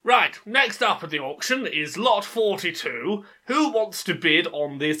Next up at the auction is Lot 42. Who wants to bid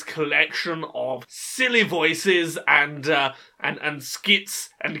on this collection of silly voices and skits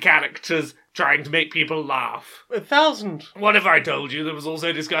and characters trying to make people laugh? 1,000. What if I told you there was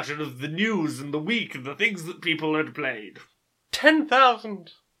also discussion of the news and the week and the things that people had played?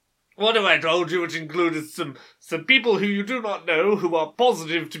 10,000. What if I told you it included some people who you do not know who are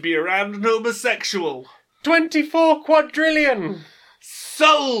positive to be around and homosexual? 24 quadrillion.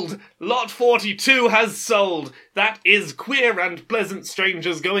 Sold! Lot 42 has sold. That is Queer and Pleasant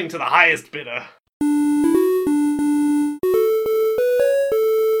Strangers going to the highest bidder.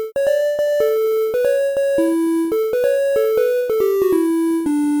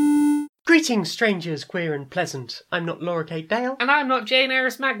 Greetings, strangers, queer and pleasant. I'm not Laura Kate Dale. And I'm not Jane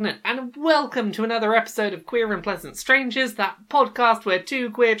Eris Magnet, and welcome to another episode of Queer and Pleasant Strangers, that podcast where two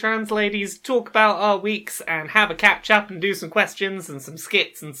queer trans ladies talk about our weeks and have a catch-up and do some questions and some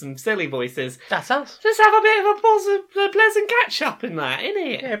skits and some silly voices. That's us. Just have a bit of a pleasant catch-up in that,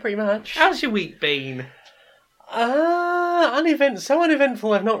 innit? Yeah, pretty much. How's your week been? So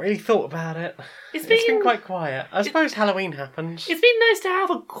uneventful I've not really thought about it. It's been quite quiet. I suppose Halloween happened. It's been nice to have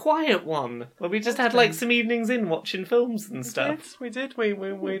a quiet one, where we just had like some evenings in watching films and stuff. We did. We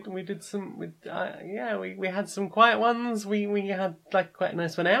did some. We had some quiet ones. We had like quite a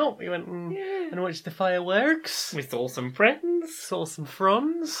nice one out. We went and watched the fireworks. We saw some friends. Saw some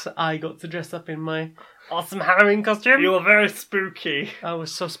friends. I got to dress up in my awesome Halloween costume. You were very spooky. I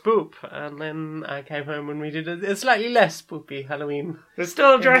was so spoop, and then I came home and we did a slightly less spoopy Halloween. We're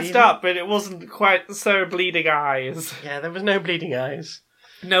still dressed up, but it wasn't quite so bleeding eyes. Yeah, there was no bleeding eyes.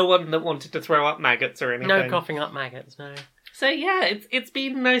 No one that wanted to throw up maggots or anything. No coughing up maggots, no. So yeah, it's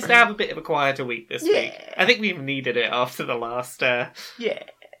been nice to have a bit of a quieter week this week. I think we've needed it after the last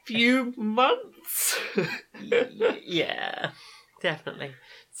few months. Yeah, definitely.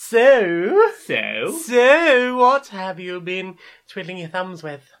 So, what have you been twiddling your thumbs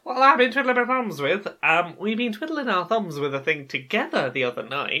with? Well, I've been twiddling my thumbs with. We've been twiddling our thumbs with a thing together the other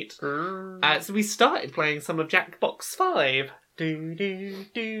night. So we started playing some of Jackbox 5.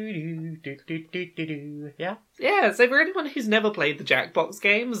 Yeah? Yeah, so for anyone who's never played the Jackbox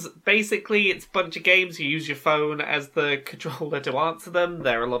games, basically it's a bunch of games. You use your phone as the controller to answer them.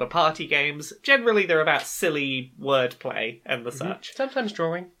 There are a lot of party games. Generally, they're about silly wordplay and the such. Sometimes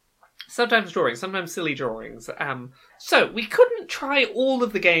drawing. Sometimes drawings, sometimes silly drawings. So, we couldn't try all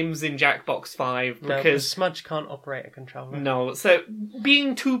of the games in Jackbox 5 because... Smudge can't operate a controller. No, so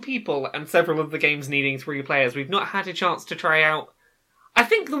being two people and several of the games needing 3 players, we've not had a chance to try out... I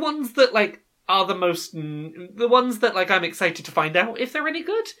think the ones that, are the most... The ones that, I'm excited to find out if they're any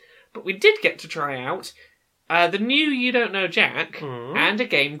good. But we did get to try out the new You Don't Know Jack and a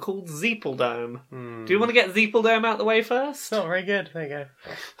game called Zeepeldome. Do you want to get Zeepeldome out the way first? It's not very good. There you go.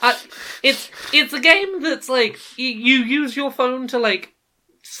 It's a game that's you use your phone to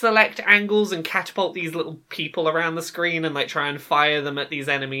select angles and catapult these little people around the screen and try and fire them at these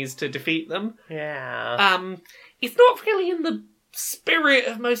enemies to defeat them. Yeah. It's not really in the spirit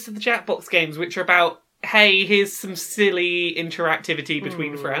of most of the Jackbox games, which are about, hey, here's some silly interactivity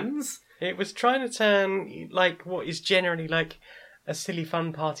between friends. It was trying to turn, what is generally, a silly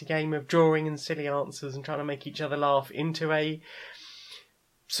fun party game of drawing and silly answers and trying to make each other laugh into a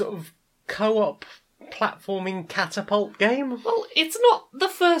sort of co-op platforming catapult game. Well, it's not the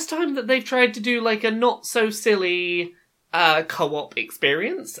first time that they've tried to do, a not-so-silly co-op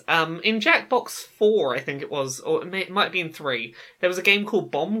experience. In Jackbox 4, I think it was, or it might be in 3, there was a game called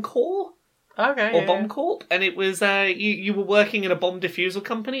Bomb Corps. Okay. Or Bomb Corp, and it was you were working in a bomb diffusal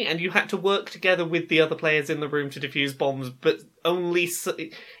company, and you had to work together with the other players in the room to defuse bombs. But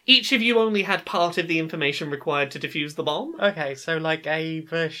each of you only had part of the information required to defuse the bomb. Okay, so a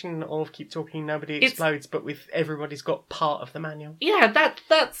version of Keep Talking Nobody Explodes, but with everybody's got part of the manual. Yeah,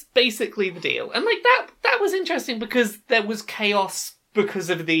 that's basically the deal, and that was interesting because there was chaos because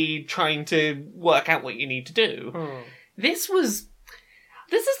of the trying to work out what you need to do. This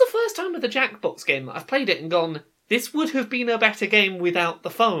is the first time with a Jackbox game that I've played it and gone, this would have been a better game without the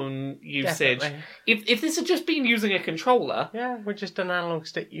phone usage. Definitely. If this had just been using a controller... Yeah, with just an analog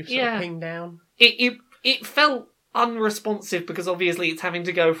stick you've sort of pinged down. It felt unresponsive because obviously it's having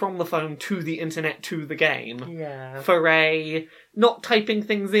to go from the phone to the internet to the game. Yeah. For not typing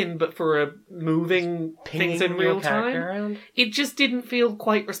things in, but for a moving things in real time. Around. It just didn't feel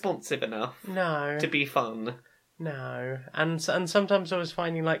quite responsive enough. No. To be fun. No, and sometimes I was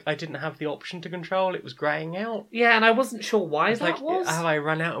finding I didn't have the option to control. It was greying out. Yeah, and I wasn't sure why that was. Have I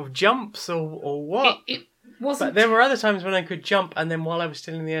run out of jumps or what? It wasn't. But there were other times when I could jump, and then while I was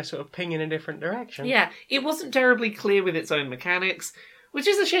still in the air, sort of ping in a different direction. Yeah, it wasn't terribly clear with its own mechanics. Which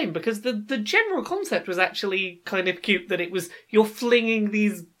is a shame, because the general concept was actually kind of cute, that it was, you're flinging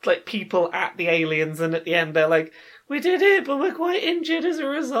these, like, people at the aliens, and at the end they're like, we did it, but we're quite injured as a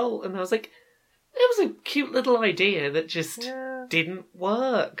result. And I was like, it was a cute little idea that just didn't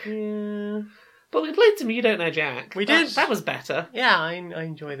work. Yeah. But we played some You Don't Know Jack. We did. That was better. Yeah, I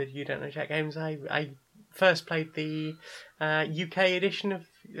enjoy the You Don't Know Jack games. I first played the UK edition of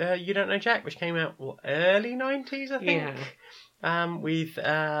You Don't Know Jack, which came out, early 90s, I think? Yeah. With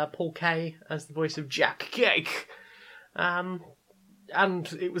Paul Kay as the voice of Jack Cake. And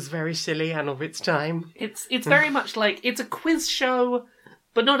it was very silly and of its time. It's very much like, it's a quiz show,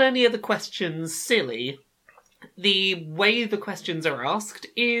 but not only are the questions silly, the way the questions are asked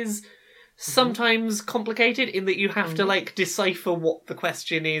is sometimes complicated, in that you have to, like, decipher what the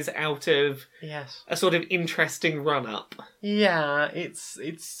question is out of a sort of interesting run-up. Yeah, it's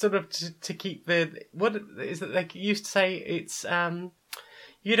sort of to keep the... What is it they used to say? It's...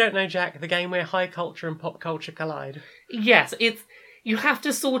 You Don't Know Jack, the game where high culture and pop culture collide. Yes, you have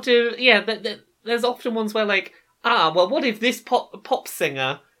to sort of... Yeah, there's often ones where, like, well, what if this pop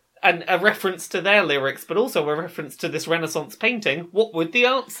singer, and a reference to their lyrics, but also a reference to this Renaissance painting, what would the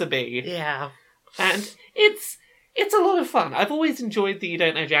answer be? Yeah. And it's a lot of fun. I've always enjoyed the You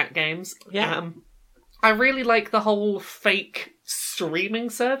Don't Know Jack games. Yeah. I really like the whole fake streaming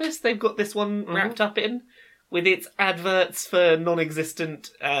service they've got this one wrapped up in, with its adverts for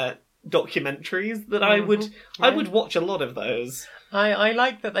non-existent documentaries that I would watch a lot of those. I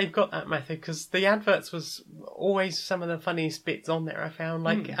like that they've got that method, because the adverts was always some of the funniest bits on there, I found.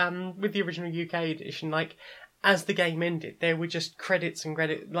 Like, with the original UK edition, like, as the game ended, there were just credits and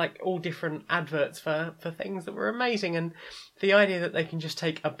like, all different adverts for things that were amazing. And the idea that they can just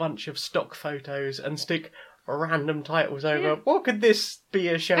take a bunch of stock photos and stick random titles over, what could this be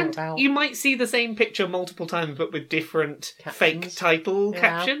a show about? You might see the same picture multiple times, but with different fake title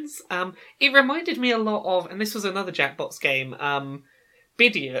captions. It reminded me a lot of, and this was another Jackbox game,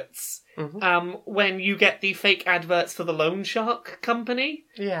 Bidiots. When you get the fake adverts for the Loan Shark company.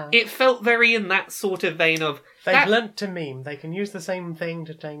 Yeah. It felt very in that sort of vein of... They've learnt to meme. They can use the same thing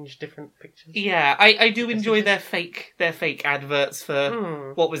to change different pictures. Yeah, I do enjoy their fake adverts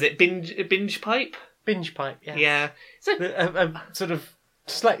for, what was it, Binge Pipe? Binge Pipe, yes. Yeah. So, a sort of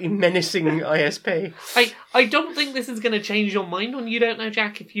slightly menacing ISP. I don't think this is going to change your mind on You Don't Know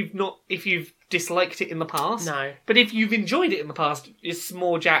Jack if you've disliked it in the past. No. But if you've enjoyed it in the past, it's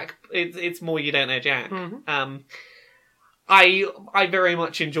more Jack. It's more You Don't Know Jack. I very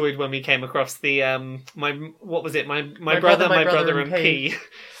much enjoyed when we came across the my brother, my brother and P.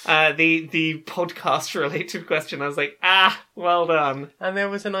 The podcast related question. I was like, well done. And there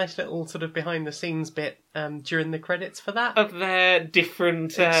was a nice little sort of behind the scenes bit during the credits for that, of their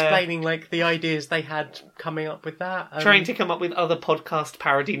different explaining like the ideas they had coming up with that, trying to come up with other podcast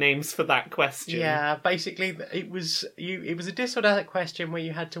parody names for that question. Yeah, basically it was a this or that question where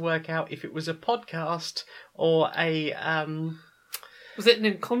you had to work out if it was a podcast or a was it an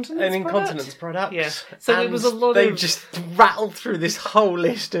incontinence product? Yeah. So there was a lot they just rattled through this whole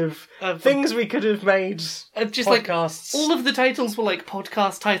list of things we could have made just podcasts. Like, all of the titles were like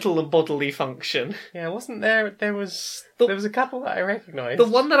podcast title and bodily function. Yeah, wasn't there? There was a couple that I recognised. The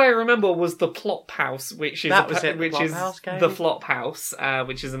one that I remember was the Plop House, which is the Flop House,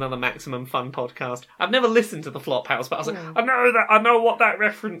 which is another Maximum Fun podcast. I've never listened to the Flop House, but I was like, I know what that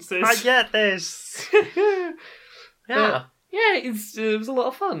reference is. I get this. Yeah. Yeah, it was a lot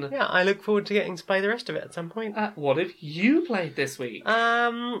of fun. Yeah, I look forward to getting to play the rest of it at some point. What have you played this week?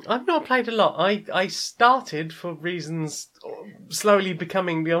 I've not played a lot. I started, for reasons slowly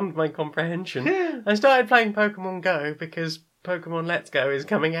becoming beyond my comprehension, I started playing Pokemon Go because Pokemon Let's Go is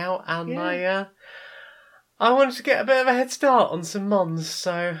coming out, and I wanted to get a bit of a head start on some mons,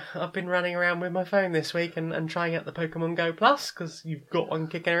 so I've been running around with my phone this week and trying out the Pokemon Go Plus, because you've got one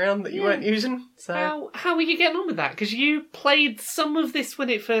kicking around that you weren't using. So how were you getting on with that? Because you played some of this when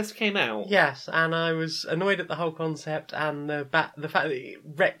it first came out. Yes, and I was annoyed at the whole concept and the fact that it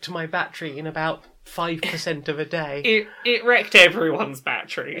wrecked my battery in about 5% of a day. It wrecked everyone's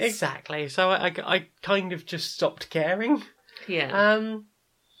batteries. Exactly, so I kind of just stopped caring. Yeah.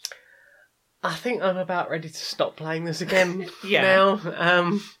 I think I'm about ready to stop playing this again now.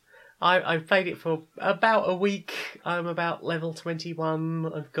 I've played it for about a week. I'm about level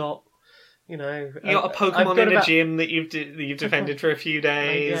 21. I've got, you got a Pokemon in a gym that you've defended for a few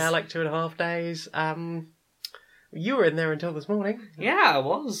days. Yeah, like 2.5 days. You were in there until this morning. Yeah, I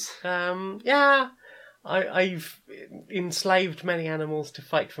was. I've enslaved many animals to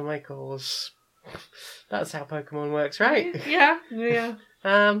fight for my cause. That's how Pokemon works, right? Yeah.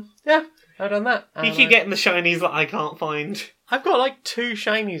 I've done that. You keep getting the shinies that I can't find. I've got like 2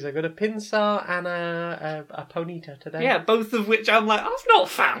 shinies. I got a Pinsir and a Ponyta today. Yeah, both of which I'm like, I've not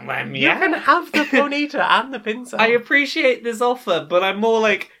found them You yet. can have the Ponyta and the Pinsir. I appreciate this offer, but I'm more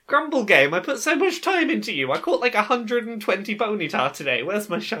like, Grumble Game, I put so much time into you. I caught like 120 Ponyta today. Where's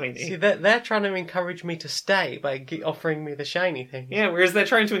my shiny? See, they're trying to encourage me to stay by offering me the shiny thing. Yeah, whereas they're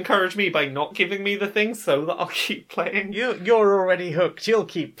trying to encourage me by not giving me the thing so that I'll keep playing. You're already hooked. You'll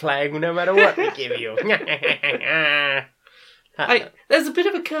keep playing no matter what we give you. There's a bit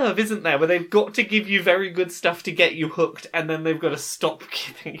of a curve, isn't there, where they've got to give you very good stuff to get you hooked, and then they've got to stop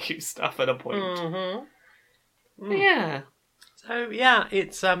giving you stuff at a point. Mm-hmm. Yeah. So yeah,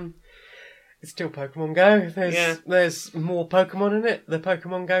 it's still Pokemon Go. There's more Pokemon in it. The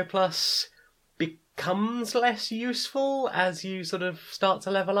Pokemon Go Plus becomes less useful as you sort of start to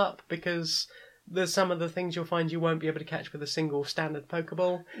level up, because there's some of the things you'll find you won't be able to catch with a single standard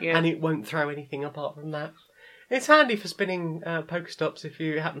Pokeball, and it won't throw anything apart from that. It's handy for spinning Pokestops if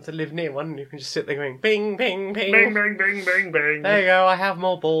you happen to live near one, and you can just sit there going bing, bing, bing. Bing, bing, bing, bing, bing. There you go, I have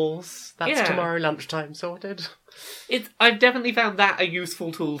more balls. That's Yeah. tomorrow lunchtime sorted. I've definitely found that a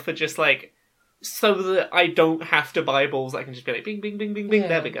useful tool for just like, so that I don't have to buy balls, I can just be like bing, bing, bing, bing, bing, Yeah.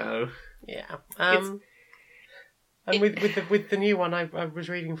 there we go. Yeah. And with the new one, I was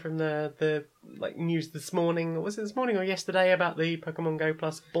reading from the like news this morning. Was it this morning or yesterday about the Pokemon Go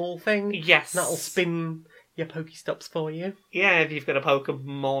Plus ball thing? Yes. That'll spin your Pokestops for you. Yeah, if you've got a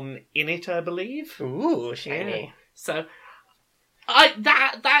Pokemon in it, I believe. Ooh, shiny. Yeah. So,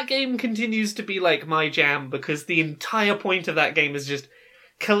 that game continues to be like my jam, because the entire point of that game is just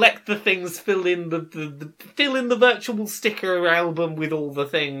collect the things, fill in the virtual sticker album with all the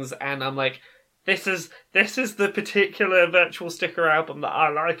things, and I'm like, this is the particular virtual sticker album that I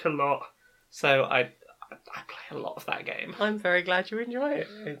like a lot. So I play a lot of that game. I'm very glad you enjoy it.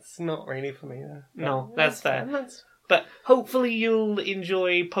 It's not really for me though. No, that's fair. That's... But hopefully you'll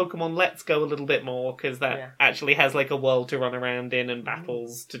enjoy Pokemon Let's Go a little bit more, because that actually has like a world to run around in and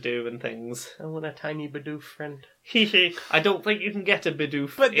battles to do and things. I want a tiny Bidoof friend. I don't think you can get a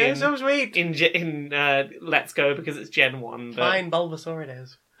Bidoof But they're so sweet! in Let's Go, because it's Gen 1. But... Fine, Bulbasaur it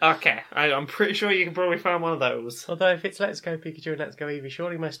is. Okay, I'm pretty sure you can probably find one of those. Although if it's Let's Go Pikachu and Let's Go Eevee,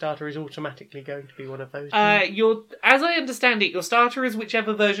 surely my starter is automatically going to be one of those. As I understand it, your starter is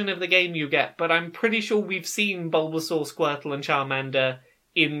whichever version of the game you get, but I'm pretty sure we've seen Bulbasaur, Squirtle and Charmander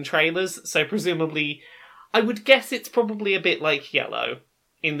in trailers, so presumably, I would guess it's probably a bit like Yellow,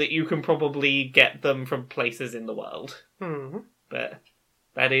 in that you can probably get them from places in the world. But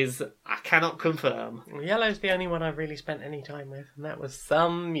that is, I cannot confirm. Well, Yellow's the only one I've really spent any time with, and that was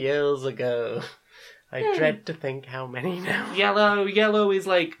some years ago. I dread to think how many now. Yellow is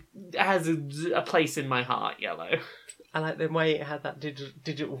like, has a place in my heart, Yellow. I like the way it had that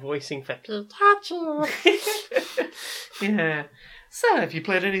digital voicing for Pikachu. Yeah. So, have you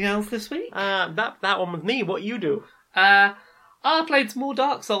played anything else this week? That one was me. What you do? I played some more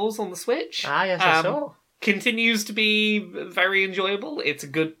Dark Souls on the Switch. Ah, yes, I saw. Continues to be very enjoyable. It's a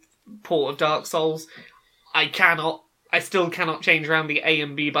good port of Dark Souls. I still cannot change around the A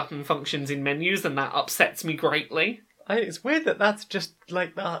and B button functions in menus, and that upsets me greatly. It's weird that that's just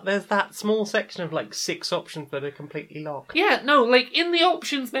like that. There's that small section of like 6 options that are completely locked. Yeah, no, like in the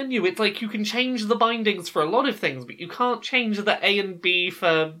options menu, it's like you can change the bindings for a lot of things, but you can't change the A and B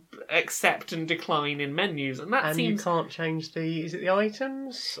for accept and decline in menus, and that seems... you can't change is it the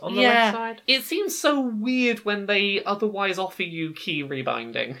items on the left side? It seems so weird when they otherwise offer you key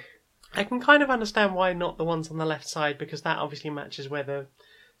rebinding. I can kind of understand why not the ones on the left side, because that obviously matches where the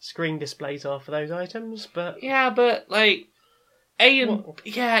screen displays are for those items, but... Yeah, but, like,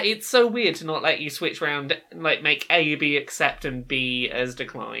 it's so weird to not let you switch around, like, make A be accept and B as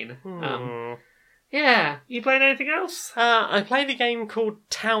decline. Yeah. You playing anything else? I played a game called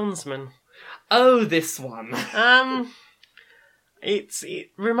Townsman. Oh, this one. It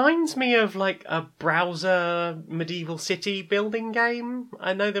reminds me of, like, a browser medieval city building game.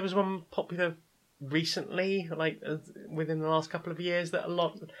 I know there was one popular recently, like within the last couple of years, that a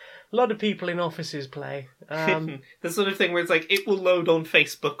lot of people in offices play. The sort of thing where it's like, it will load on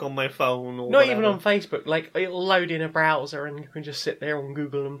Facebook on my phone, or not whatever. even on Facebook. Like, it'll load in a browser, and you can just sit there on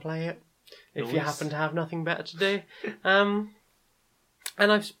Google and play it if you happen to have nothing better to do.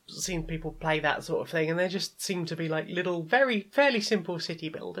 And I've seen people play that sort of thing, and they just seem to be like little, fairly simple city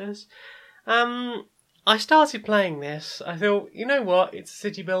builders. I started playing this. I thought, you know what? It's a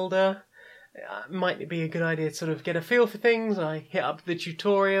city builder. Might it be a good idea to sort of get a feel for things? I hit up the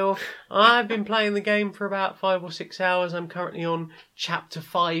tutorial. I've been playing the game for about 5 or 6 hours. I'm currently on chapter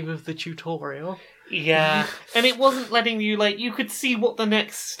 5 of the tutorial. Yeah, and it wasn't letting you, like, you could see what the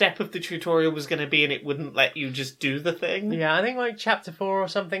next step of the tutorial was going to be, and it wouldn't let you just do the thing. Yeah, I think like chapter 4 or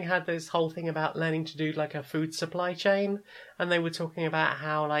something had this whole thing about learning to do like a food supply chain, and they were talking about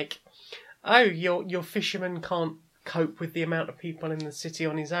how like, oh, your fisherman can't cope with the amount of people in the city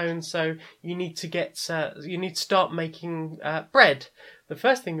on his own, so you need to start making bread. The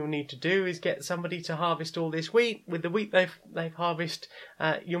first thing you'll need to do is get somebody to harvest all this wheat. With the wheat they've harvested,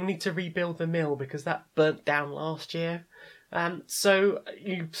 you'll need to rebuild the mill because that burnt down last year. So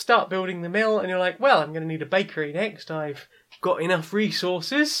you start building the mill, and you're like, well, I'm going to need a bakery next. I've got enough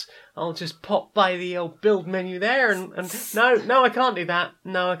resources. I'll just pop by the old build menu there, and no, I can't do that.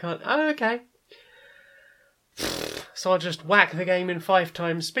 No, I can't. Oh, okay. So I'll just whack the game in 5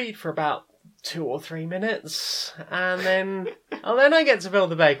 times speed for about 2 or 3 minutes, and then I get to build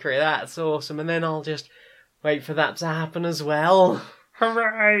the bakery. That's awesome. And then I'll just wait for that to happen as well.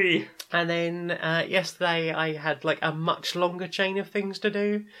 Hooray! And then yesterday I had like a much longer chain of things to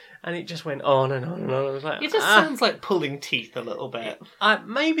do, and it just went on and on and on. I was like, It just sounds like pulling teeth a little bit.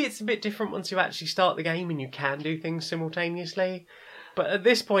 maybe it's a bit different once you actually start the game and you can do things simultaneously. But at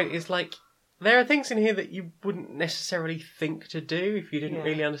this point, it's like there are things in here that you wouldn't necessarily think to do if you didn't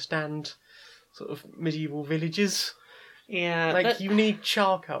really understand sort of medieval villages. Yeah. Like you need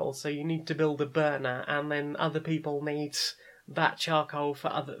charcoal, so you need to build a burner, and then other people need that charcoal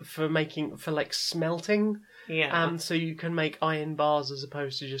for like smelting. Yeah. So you can make iron bars as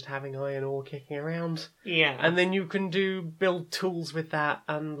opposed to just having iron ore kicking around. Yeah. And then you can build tools with that,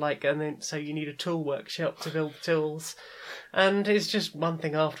 and then so you need a tool workshop to build tools. And it's just one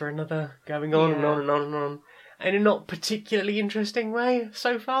thing after another going on and on and on and on. In a not particularly interesting way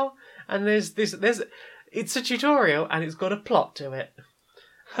so far. And it's a tutorial and it's got a plot to it.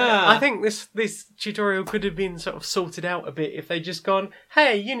 I think this tutorial could have been sort of sorted out a bit if they'd just gone,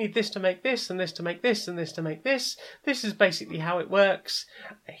 hey, you need this to make this, and this to make this, and this to make this. This is basically how it works.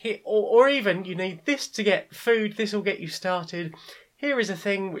 Or even, you need this to get food, this will get you started. Here is a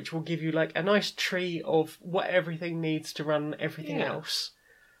thing which will give you like a nice tree of what everything needs to run everything else.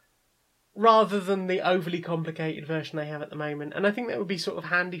 Rather than the overly complicated version they have at the moment. And I think that would be sort of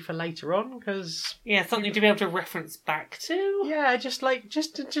handy for later on, because... Yeah, something to be able to reference back to. Yeah, just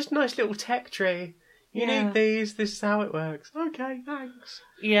nice little tech tree. You need these, this is how it works. Okay, thanks.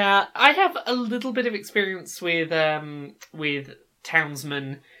 Yeah, I have a little bit of experience with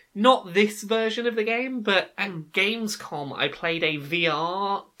Townsman. Not this version of the game, but at Gamescom I played a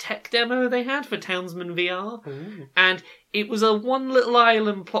VR tech demo they had for Townsman VR. Ooh. And it was a one little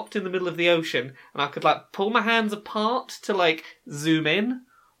island plopped in the middle of the ocean, and I could like pull my hands apart to like zoom in,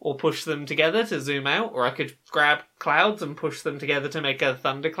 or push them together to zoom out, or I could grab clouds and push them together to make a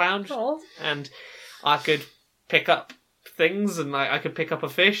thundercloud. Oh. And I could pick up things, and I could pick up a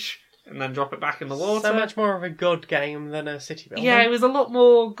fish and then drop it back in the water. So much more of a god game than a city building. Yeah, it was a lot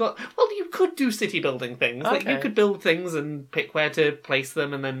more... Well, you could do city building things. Like, you Okay. could build things and pick where to place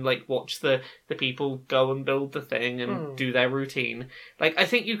them, and then, like, watch the people go and build the thing and do their routine. Like, I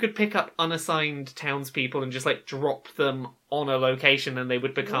think you could pick up unassigned townspeople and just, like, drop them on a location, and they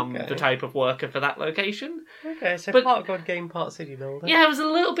would become Okay. the type of worker for that location. Okay, so But- part god game, part city builder. Yeah, it was a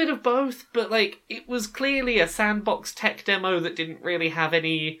little bit of both, but, like, it was clearly a sandbox tech demo that didn't really have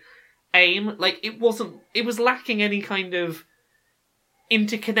any aim. Like, it was lacking any kind of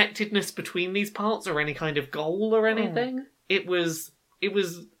interconnectedness between these parts or any kind of goal or anything. It was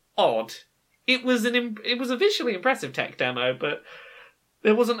odd. It was a visually impressive tech demo, but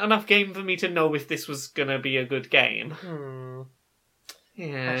there wasn't enough game for me to know if this was gonna be a good game.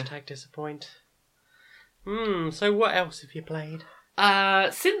 Yeah. Hashtag disappoint. So what else have you played?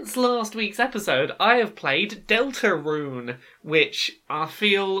 Since last week's episode, I have played Deltarune, which I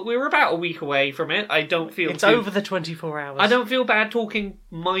feel we're about a week away from it. I don't feel It's over the 24 hours. I don't feel bad talking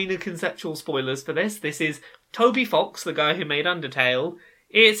minor conceptual spoilers for this. This is Toby Fox, the guy who made Undertale.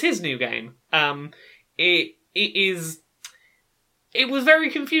 It's his new game. It was very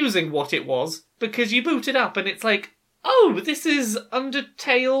confusing what it was, because you boot it up and it's like, oh, this is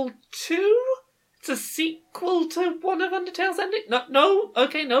Undertale 2? It's a sequel to one of Undertale's ending? No,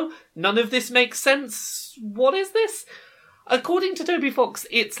 none of this makes sense. What is this? According to Toby Fox,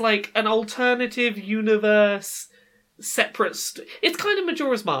 it's like an alternative universe, separate... It's kind of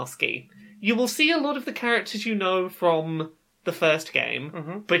Majora's Mask-y. You will see a lot of the characters you know from the first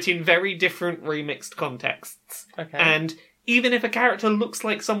game, but in very different remixed contexts. Okay. And even if a character looks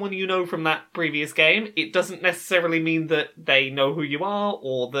like someone you know from that previous game, it doesn't necessarily mean that they know who you are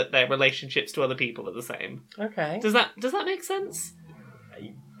or that their relationships to other people are the same. Okay. Does that make sense?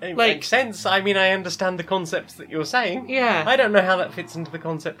 It Like- makes sense. I mean, I understand the concepts that you're saying. Yeah. I don't know how that fits into the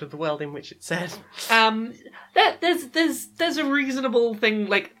concept of the world in which it's set. There's a reasonable thing,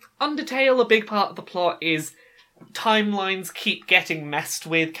 like, Undertale, a big part of the plot is timelines keep getting messed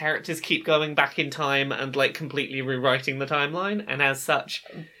with, characters keep going back in time and, like, completely rewriting the timeline, and as such,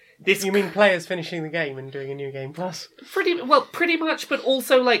 this... You mean players finishing the game and doing a new game plus? Pretty much, but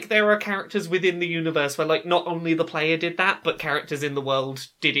also, like, there are characters within the universe where, like, not only the player did that, but characters in the world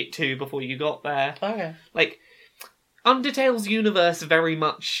did it too before you got there. Okay. Like, Undertale's universe very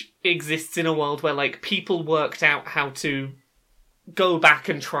much exists in a world where, like, people worked out how to go back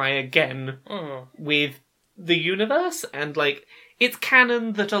and try again with the universe, and, like, it's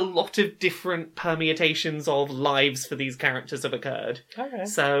canon that a lot of different permutations of lives for these characters have occurred. Okay.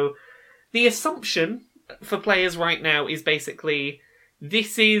 So, the assumption for players right now is basically,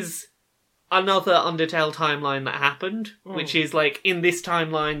 this is another Undertale timeline that happened, which is, like, in this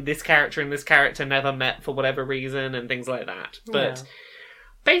timeline, this character and this character never met for whatever reason, and things like that. But,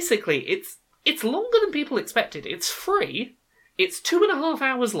 basically, it's longer than people expected. It's free. It's 2.5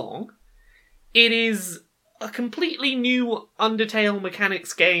 hours long. It is a completely new Undertale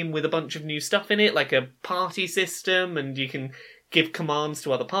mechanics game with a bunch of new stuff in it, like a party system, and you can give commands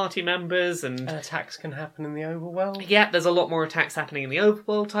to other party members, and attacks can happen in the overworld. yeah, there's a lot more attacks happening in the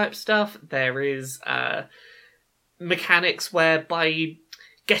overworld type stuff. There is mechanics whereby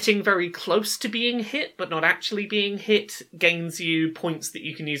getting very close to being hit, but not actually being hit, gains you points that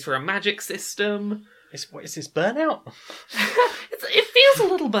you can use for a magic system. What is this, Burnout? It feels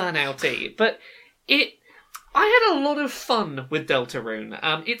a little Burnout-y, but I had a lot of fun with Deltarune.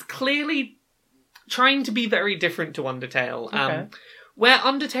 It's clearly trying to be very different to Undertale. Okay. Where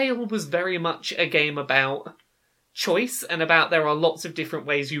Undertale was very much a game about choice and about there are lots of different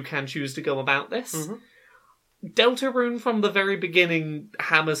ways you can choose to go about this. Mm-hmm. Deltarune from the very beginning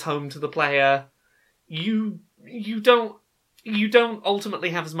hammers home to the player, you don't ultimately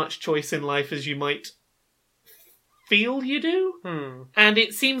have as much choice in life as you might feel you do. And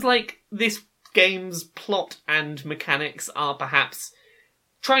it seems like this game's plot and mechanics are perhaps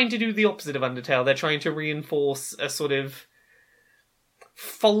trying to do the opposite of Undertale. They're trying to reinforce a sort of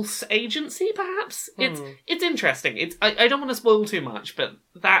false agency, perhaps? It's interesting. I don't want to spoil too much, but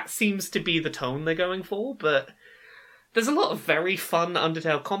that seems to be the tone they're going for, but there's a lot of very fun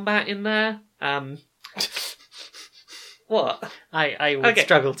Undertale combat in there. What? I would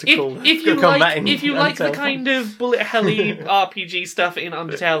struggle to call if you combat in if you like the Undertale kind of bullet helly RPG stuff in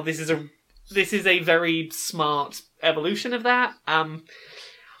Undertale, this is a very smart evolution of that.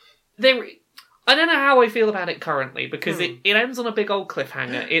 I don't know how I feel about it currently, because it ends on a big old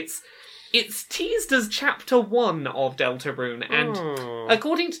cliffhanger. It's teased as Chapter 1 of Deltarune, and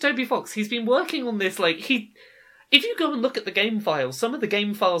according to Toby Fox, he's been working on this, like, if you go and look at the game files, some of the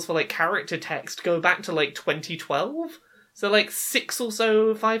game files for, like, character text go back to, like, 2012. So, like,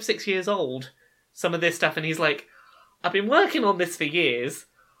 5, 6 years old, some of this stuff, and he's like, I've been working on this for years.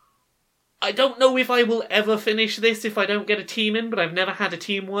 I don't know if I will ever finish this if I don't get a team in, but I've never had a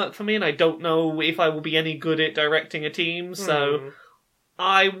team work for me, and I don't know if I will be any good at directing a team, so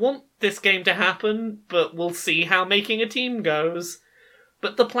I want this game to happen, but we'll see how making a team goes.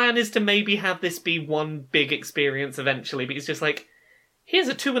 But the plan is to maybe have this be one big experience eventually, because it's just like, here's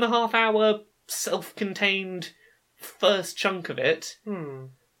a 2.5 hour self-contained first chunk of it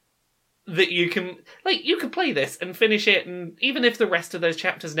that you can play this and finish it, and even if the rest of those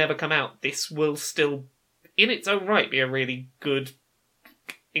chapters never come out, this will still, in its own right, be a really good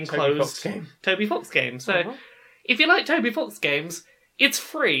enclosed Toby Fox game. So, if you like Toby Fox games, it's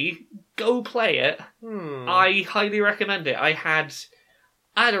free. Go play it. I highly recommend it. I had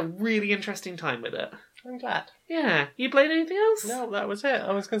a really interesting time with it. I'm glad. Yeah. You played anything else? No, that was it.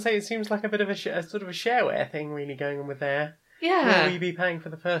 I was going to say, it seems like a bit of a sort of a shareware thing really going on with there. Yeah. Will you be paying for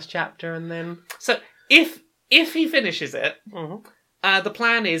the first chapter and then... So, if he finishes it, the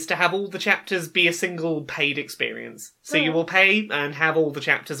plan is to have all the chapters be a single paid experience. So you will pay and have all the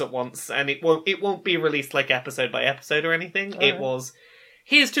chapters at once, and it won't be released like episode by episode or anything. It was,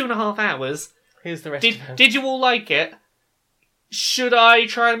 here's 2.5 hours. Here's the rest of it. Did you all like it? Should I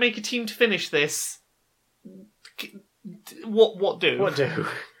try and make a team to finish this? What do? What do?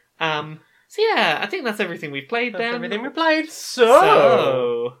 So yeah, I think that's everything we've played That's then. everything we played.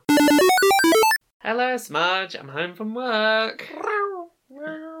 So... Hello, Smudge. I'm home from work.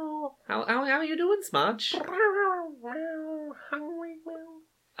 How are you doing, Smudge? Hungry.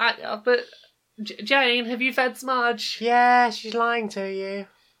 But Jane, have you fed Smudge? Yeah, she's lying to you.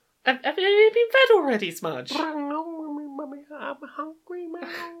 Have you been fed already, Smudge? I'm hungry,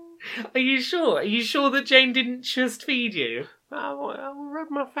 Are you sure? Are you sure that Jane didn't just feed you? I will rub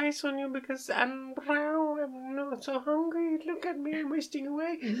my face on you because I'm brown. I'm not so hungry. Look at me, I'm wasting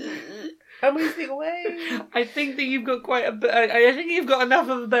away. I'm wasting away. I think that you've got quite a bit. I think you've got enough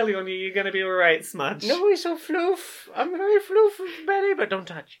of a belly on you. You're going to be all right, Smudge. No, he's so floof. I'm very floof of the belly, but don't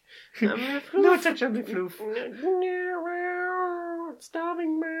touch. I'm very floof. No touch on the floof. No,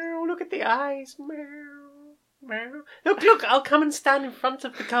 starving meow. Look at the eyes, meow. Meow. Look, I'll come and stand in front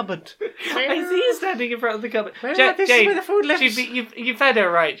of the cupboard. I see you standing in front of the cupboard. Meow, Jane, this is where the food lives. you fed her,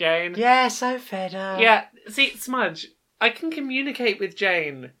 right, Jane? Yes, I fed her. Yeah, see, Smudge, I can communicate with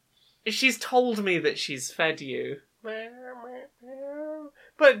Jane. She's told me that she's fed you. But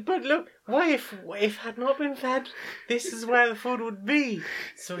look, what if I'd not been fed? This is where the food would be.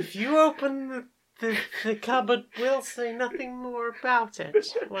 So if you open the cupboard, we'll say nothing more about it.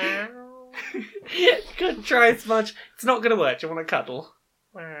 Wow. Good try, Smudge. It's not going to work. Do you want to cuddle?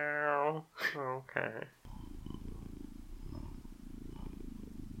 Wow. Okay.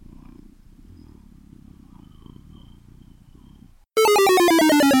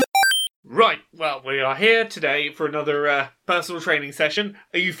 Right, well, we are here today for another personal training session.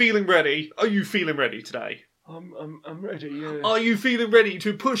 Are you feeling ready? Are you feeling ready today? I'm ready. Yeah. Are you feeling ready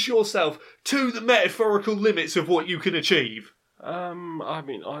to push yourself to the metaphorical limits of what you can achieve? I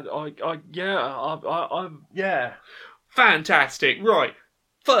mean, yeah. Fantastic. Right.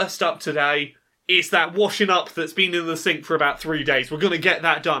 First up today is that washing up that's been in the sink for about 3 days. We're going to get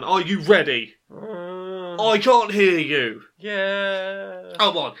that done. Are you ready? I can't hear you. Yeah.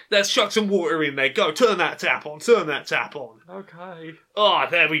 Come on, let's chuck some water in there. Go, turn that tap on. Turn that tap on. Okay. Ah,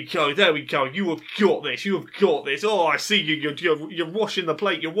 there we go. There we go. You have got this. You have got this. Oh, I see you. You're washing the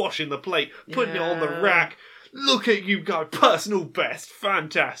plate. You're washing the plate. Putting it on the rack. Look at you go. Personal best.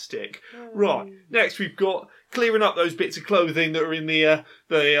 Fantastic. Right. Next we've got clearing up those bits of clothing that are in the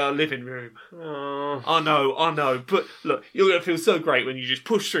living room. Oh. I know. But look, you're going to feel so great when you just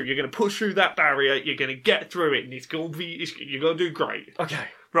push through. You're going to push through that barrier. You're going to get through it. And you're going to do great. Okay.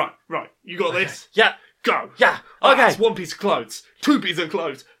 Right. You got this? Yeah. Go. Yeah. Oh, Okay. that's 1 piece of clothes. 2 pieces of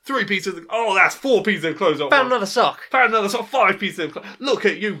clothes. 3 pieces of... Oh, that's 4 pieces of clothes. Found another sock. Found another sort of 5 pieces of clothes. Look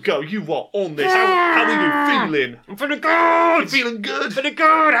at you go. You are on this. How are you feeling? I'm feeling good. You feeling good? Feeling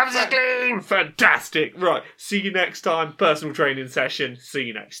good. How's this clean? Fantastic. Right. See you next time. Personal training session. See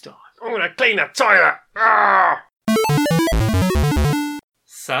you next time. I'm gonna clean the toilet. Ah!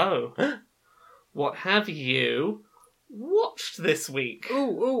 So, what have you watched this week?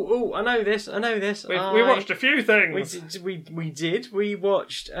 Ooh! I know this. We watched a few things. We did. We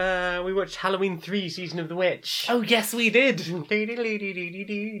watched Halloween 3: Season of the Witch. Oh, yes, we did.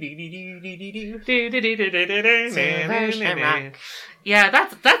 Yeah,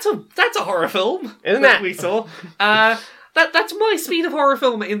 that's a horror film, Isn't that it? we saw. That's my speed of horror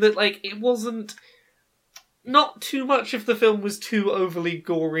film in that, like, it wasn't. Not too much of the film was too overly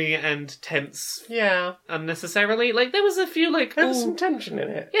gory and tense Yeah, unnecessarily. Like, there was a few, like, there was some tension in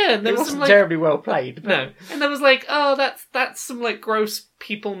it. yeah, and there It was some, wasn't like, terribly well played. But no, and there was like, oh, that's some like gross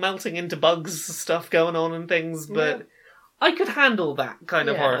people melting into bugs stuff going on and things, but Yeah. I could handle that kind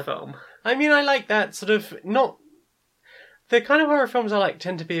of Yeah. horror film. I mean, I like that sort of not. The kind of horror films I like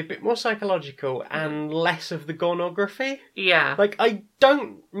tend to be a bit more psychological and less of the gornography. Yeah, Like, I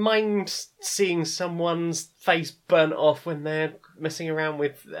don't mind seeing someone's face burnt off when they're messing around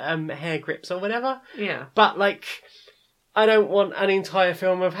with hair grips or whatever. yeah. But, like, I don't want an entire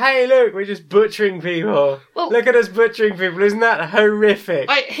film of, hey, look, we're just butchering people. Well- Look at us butchering people. Isn't that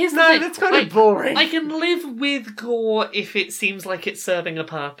horrific? Here's the No, thing. that's kind like, of boring. I can live with gore if it seems like it's serving a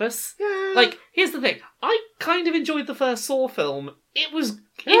purpose. Yeah. Like, here's the thing. I kind of enjoyed the first Saw film. It was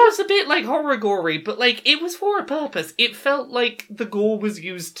a bit like horror gory, but like it was for a purpose. It felt like the gore was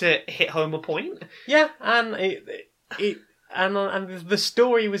used to hit home a point. Yeah, and and the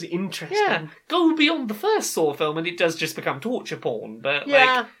story was interesting. Yeah, go beyond the first Saw film, and it does just become torture porn. But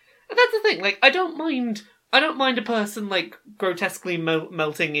Yeah. like, that's the thing. Like, I don't mind a person like grotesquely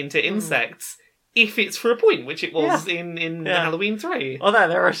melting into insects if it's for a point, which it was in Yeah. Halloween 3. Although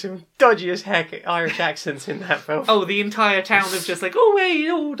there are some dodgy as heck Irish accents in that film. Oh, the entire town of just like, oh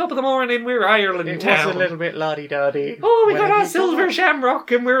wait, top of the morning, we're Ireland it town. was a little bit la-di-da-di. Oh, we got Whatever our you silver call it.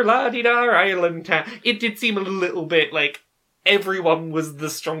 shamrock and we're la-di-da Ireland town. It did seem a little bit like everyone was the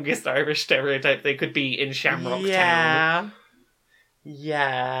strongest Irish stereotype they could be in Shamrock Town.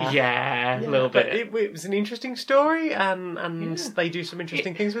 Yeah, Yeah, a little but bit. it was an interesting story, and they do some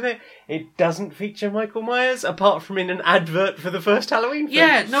interesting things with it. It doesn't feature Michael Myers, apart from in an advert for the first Halloween film.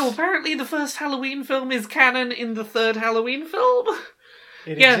 Yeah, no, apparently the first Halloween film is canon in the third Halloween film.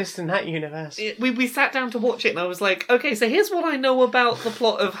 It Yeah. exists in that universe. We sat down to watch it, and I was like, okay, so here's what I know about the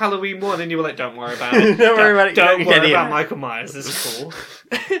plot of Halloween 1, and you were like, don't worry about it. Don't worry about it, you Don't don't get worry it. about Michael Myers, it's cool.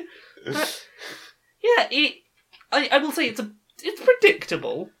 But, yeah, I will say it's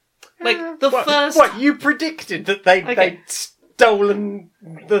predictable. Like, the first... What, you predicted that they'd stolen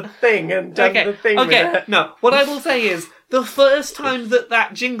the thing and done the thing with it? No, what I will say is, the first time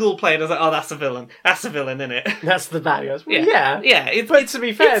that jingle played, I was like, oh, that's a villain, innit? That's the bad guys. Well, Yeah. yeah. Yeah, But to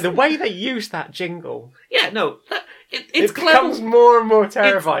be fair, the way they use that jingle, it's it clever. becomes more and more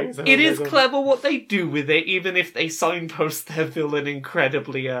terrifying. It is clever what they do with it, even if they signpost their villain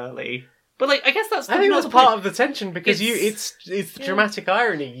incredibly early. But like, I guess that's I think not that's the part point. of the tension because it's the dramatic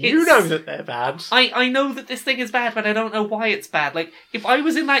irony. You It's- know that they're bad. I know that this thing is bad, but I don't know why it's bad. Like, if I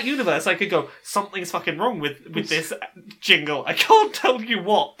was in that universe, I could go, something's fucking wrong with this jingle. I can't tell you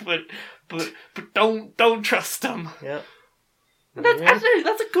what, but don't trust them. Yeah. And I don't know,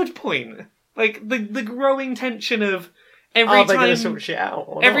 that's a good point. Like, the growing tension of every Are they going time... to sort shit out?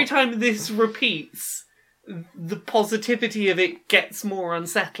 Or Every not? time this repeats, the positivity of it gets more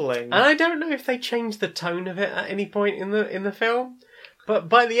unsettling. And I don't know if they changed the tone of it at any point in the film, but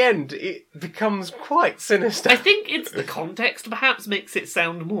by the end it becomes quite sinister. I think it's the context perhaps makes it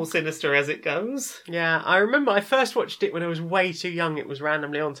sound more sinister as it goes. Yeah, I remember I first watched it when I was way too young. It was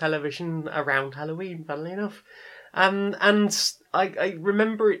randomly on television around Halloween, funnily enough. And I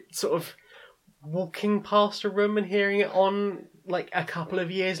remember it sort of walking past a room and hearing it on like a couple of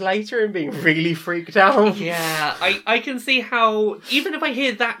years later and being really freaked out. Yeah, I can see how, even if I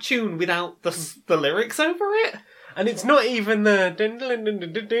hear that tune without the lyrics over it, And it's not even the...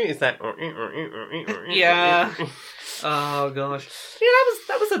 It's that... yeah. Oh gosh, yeah,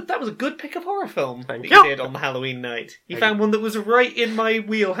 that was a good pick of horror film Thank that you. you did on the Halloween night. You Thank found one that was right in my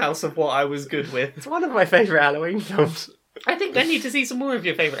wheelhouse of what I was good with. It's one of my favourite Halloween films. I think I need to see some more of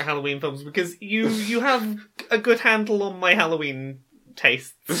your favourite Halloween films because you have a good handle on my Halloween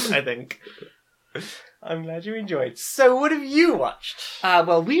tastes, I think. I'm glad you enjoyed. So what have you watched?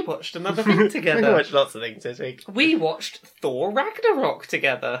 Well, we watched another thing We together. watched lots of things this week. We watched Thor Ragnarok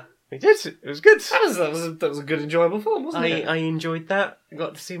together. We did. It was good. That was a good, enjoyable film, wasn't it? I enjoyed that.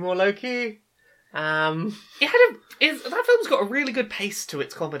 Got to see more Loki. It had that film's got a really good pace to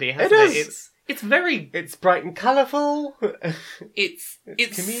its comedy, hasn't It it? does. It's very It's bright and colourful. it's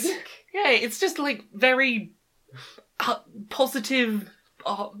comedic. Yeah, it's just like very positive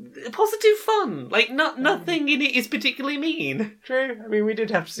fun. Like nothing in it is particularly mean. True. I mean, we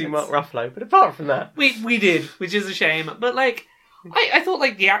did have to see Mark Ruffalo, but apart from that, We did, which is a shame. But like I thought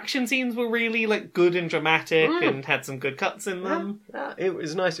like the action scenes were really like good and dramatic and had some good cuts in them. yeah, it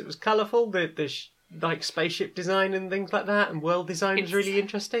was nice. It was colourful. Like spaceship design and things like that, and world design was really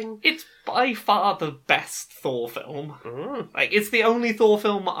interesting. It's by far the best Thor film. Mm. Like, it's the only Thor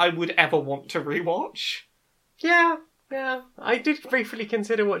film I would ever want to rewatch. Yeah. I did briefly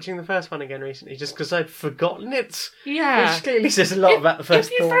consider watching the first one again recently, just because I'd forgotten it. Yeah. Which clearly says a lot about the first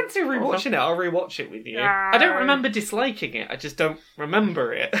If you Thor. fancy rewatching it, I'll rewatch it with you. I don't remember disliking it, I just don't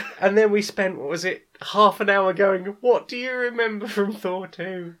remember it. And then we spent, what was it, half an hour going, what do you remember from Thor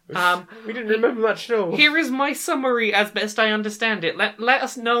 2? We didn't remember much at all. Here is my summary as best I understand it. Let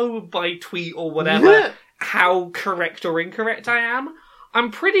us know by tweet or whatever how correct or incorrect I am. I'm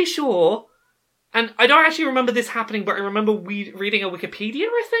pretty sure... And I don't actually remember this happening, but I remember reading a Wikipedia,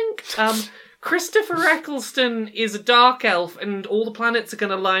 I think. Christopher Eccleston is a dark elf, and all the planets are going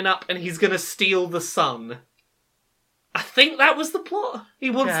to line up, and he's going to steal the sun. I think that was the plot. He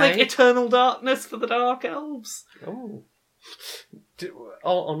wants, like, Okay. eternal darkness for the dark elves. Oh.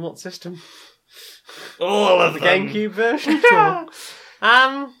 On what system? All of The them. GameCube version?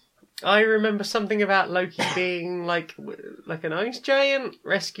 I remember something about Loki being like an ice giant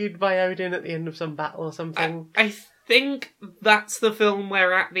rescued by Odin at the end of some battle or something. I think that's the film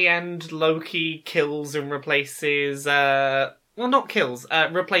where at the end Loki kills and replaces...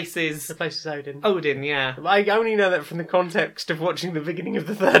 replaces Replaces Odin. Odin, yeah. I only know that from the context of watching the beginning of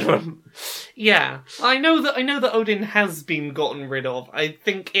the third one. Yeah. I know that Odin has been gotten rid of. I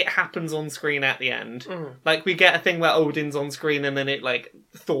think it happens on screen at the end. Like, we get a thing where Odin's on screen and then it, like,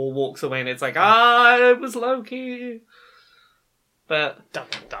 Thor walks away and it's like, it was Loki. But, Dun,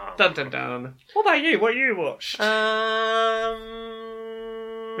 dun, dun. dun dun dun. What about you? What you watched?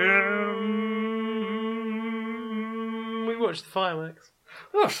 We watched the fireworks.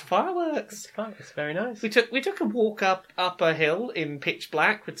 Oh, fireworks. It's very nice. We took a walk up a hill in pitch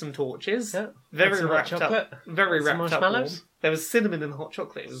black with some torches. Yeah. Very Had some hot wrapped chocolate. up. Very Some wrapped up. marshmallows. There was cinnamon in the hot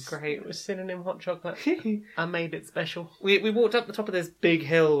chocolate. It was great. It was synonym hot chocolate. I made it special. We walked up the top of this big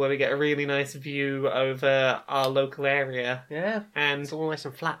hill where we get a really nice view over our local area. Yeah. And It's all nice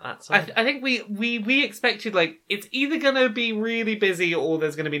and flat that side. I think we expected, like, it's either going to be really busy or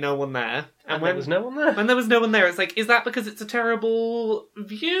there's going to be no one there. And there was no one there. When there was no one there, it's like, is that because it's a terrible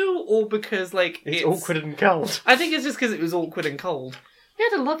view or because, like, It's awkward and cold. I think it's just because it was awkward and cold. We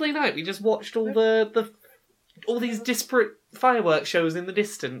had a lovely night. We just watched all these disparate fireworks shows in the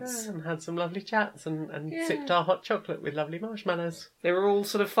distance. And had some lovely chats and Yeah. sipped our hot chocolate with lovely marshmallows. They were all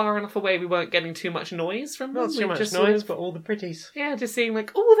sort of far enough away we weren't getting too much noise from them. Not too We much just noise, sort of- but all the pretties. yeah, just seeing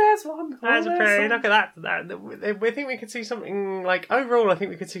like, oh, there's one. That's oh, pretty. one. Look at that. We think we could see something like overall. I think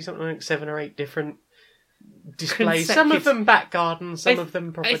we could see something like 7 or 8 different displays. Some of them back gardens, some of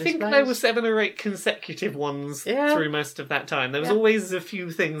them proper I think displays. there were 7 or 8 consecutive ones Yeah. through most of that time. There was Yeah. always a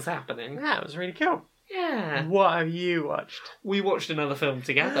few things happening. Yeah, it was really cool. Yeah. What have you watched? We watched another film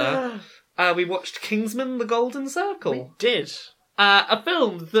together. We watched Kingsman: The Golden Circle. We did. A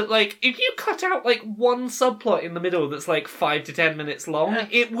film that, like, if you cut out, like, one subplot in the middle that's, like, 5 to 10 minutes long, Yeah.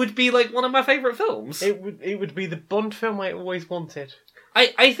 it would be, like, one of my favourite films. It would be the Bond film I always wanted.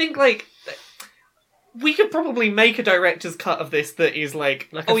 I think, like, we could probably make a director's cut of this that is, like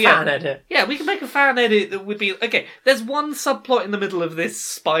Like oh, a yeah. fan edit. Yeah, we can make a fan edit that would be... Okay, there's one subplot in the middle of this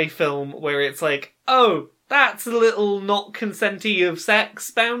spy film where it's like, oh, that's a little not consenty of sex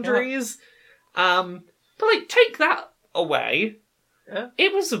boundaries. But, like, take that away. Yeah.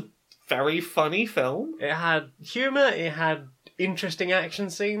 It was a very funny film. It had humour, it had interesting action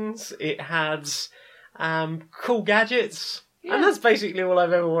scenes, it had cool gadgets. Yeah. And that's basically all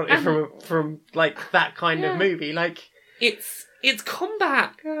I've ever wanted And- from like that kind Yeah. of movie. Like It's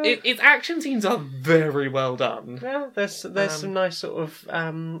combat. Yeah. Its action scenes are very well done. yeah, there's some nice sort of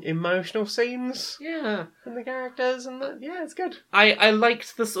emotional scenes Yeah. in the characters and yeah, it's good. I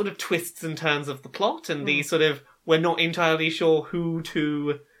liked the sort of twists and turns of the plot and the sort of we're not entirely sure who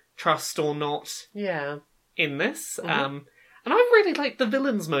to trust or not Yeah. in this. Mhm. And I really liked the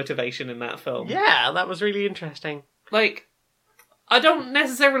villain's motivation in that film. Yeah, that was really interesting. Like, I don't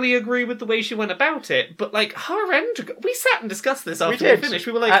necessarily agree with the way she went about it, but like her end, we sat and discussed this after we did. finished.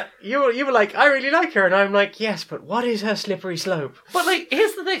 We were like, you were like, I really like her, and I'm like, yes, but what is her slippery slope? but like,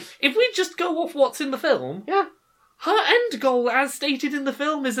 here's the thing: if we just go off what's in the film, Yeah. her end goal, as stated in the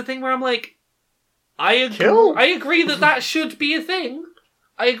film, is a thing where I'm like, I agree. Kill. I agree that should be a thing.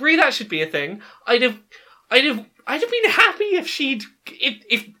 I agree that should be a thing. I'd have been happy if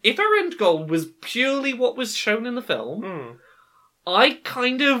if her end goal was purely what was shown in the film. Hmm. I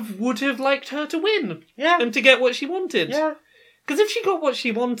kind of would have liked her to win Yeah. and to get what she wanted. Yeah. Because if she got what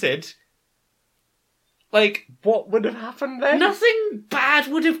she wanted, like, What would have happened then? nothing bad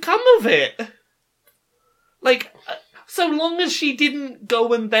would have come of it. Like, so long as she didn't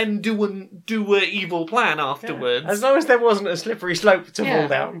go and then do a evil plan Yeah. afterwards. As long as there wasn't a slippery slope to Yeah. fall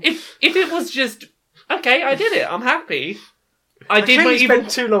down. If it was just, okay, I did it, I'm happy. I I did my clearly evil... spent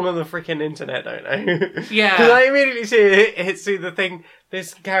too long on the freaking internet, don't I? Yeah. Because I immediately see the thing.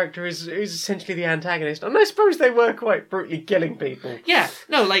 This character is essentially the antagonist, and I suppose they were quite brutally killing people, Yeah,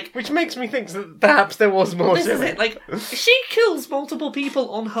 no, like, which makes me think that perhaps there was more this to is it. Like, she kills multiple people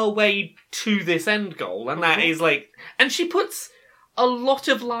on her way to this end goal, and that is like, and she puts a lot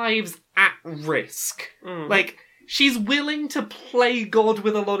of lives at risk. Mm. Like, she's willing to play God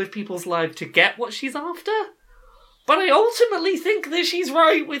with a lot of people's lives to get what she's after. But I ultimately think that she's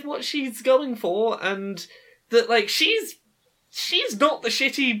right with what she's going for, and that, like, she's not the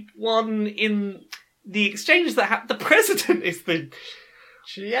shitty one in the exchange that the president is the...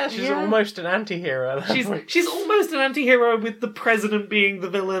 She's Yeah. almost an anti-hero. At that point. She's almost an anti-hero with the president being the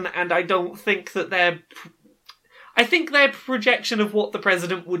villain, and I don't think that I think their projection of what the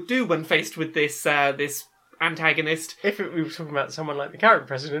president would do when faced with this antagonist. If we were talking about someone like the current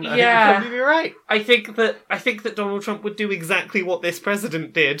president, I Yeah. think you'd probably be right. I think that Donald Trump would do exactly what this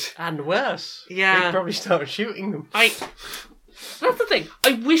president did. And worse. Yeah. He'd probably start shooting them. That's the thing.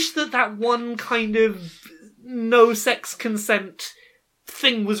 I wish that one kind of no sex consent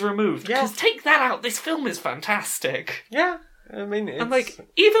thing was removed. Yeah. Because take that out. This film is fantastic. Yeah. I mean, it's... And like,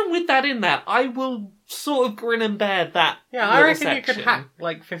 even with that in there, I will sort of grin and bear that. Yeah, I little reckon you could section. hack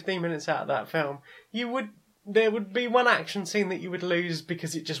like 15 minutes out of that film. There would be one action scene that you would lose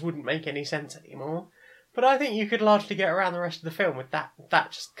because it just wouldn't make any sense anymore. But I think you could largely get around the rest of the film with that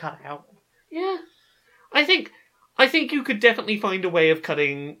just cut out. Yeah, I think you could definitely find a way of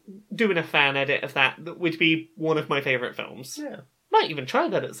doing a fan edit of that would be one of my favourite films. Yeah. Might even try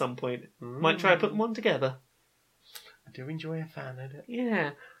that at some point. Might try putting one together. I do enjoy a fan edit.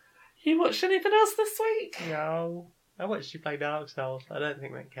 Yeah. You watched anything else this week? No. I watched you play Dark Souls. I don't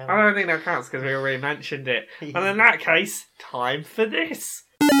think that I counts. don't think that counts because we already mentioned it. And in that case, time for this.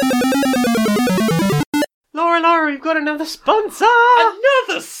 Laura, we've got another sponsor!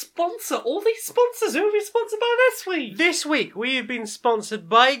 Another sponsor! All these sponsors, who are we sponsored by this week? This week we have been sponsored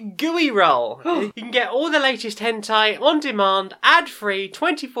by Gooey Roll. You can get all the latest hentai on demand, ad-free,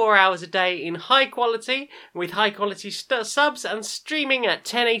 24 hours a day in high quality, with high quality subs and streaming at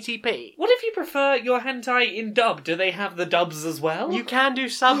 1080p. What if you prefer your hentai in dub? Do they have the dubs as well? You can do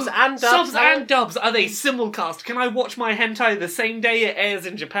subs and dubs. Subs and dubs, are they simulcast? Can I watch my hentai the same day it airs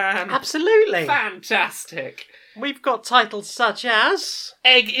in Japan? Absolutely. Fantastic. We've got titles such as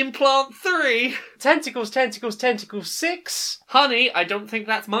Egg Implant 3. Tentacles 6. Honey, I don't think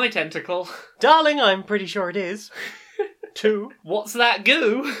that's my tentacle. Darling, I'm pretty sure it is. 2. What's that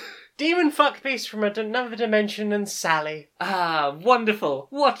goo? Demon Fuck Beast from Another Dimension and Sally. Ah, wonderful.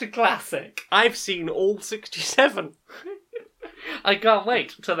 What a classic. I've seen all 67. I can't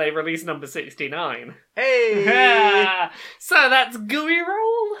wait till they release number 69. Hey! So that's Gooey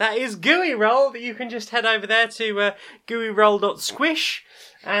Roll? That is Gooey Roll. You can just head over there to gooeyroll.squish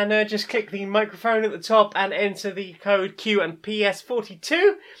and just click the microphone at the top and enter the code Q and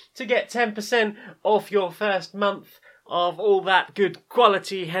PS42 to get 10% off your first month of all that good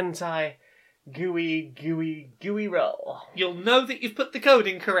quality hentai. Gooey Roll. You'll know that you've put the code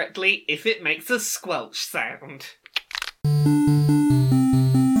in correctly if it makes a squelch sound.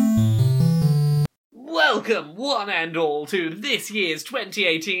 Welcome, one and all, to this year's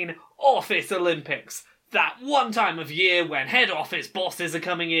 2018 Office Olympics. That one time of year when head office bosses are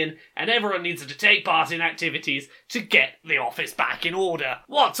coming in and everyone needs to take part in activities to get the office back in order.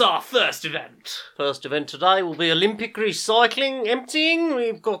 What's our first event? First event today will be Olympic recycling, emptying.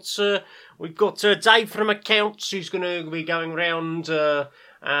 We've got Dave from accounts who's going to be going around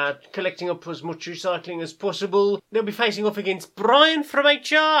collecting up as much recycling as possible. They'll be facing off against Brian from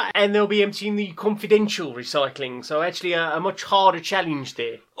HR, and they'll be emptying the confidential recycling. So actually a much harder challenge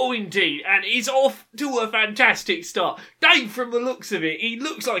there. Oh, indeed, and he's off to a fantastic start. Dave, from the looks of it, he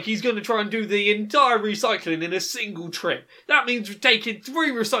looks like he's going to try and do the entire recycling in a single trip. That means we're taking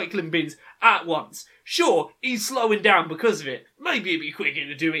 3 recycling bins at once. Sure, he's slowing down because of it. Maybe it'd be quicker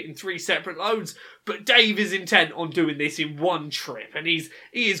to do it in 3 separate loads, but Dave is intent on doing this in one trip, and he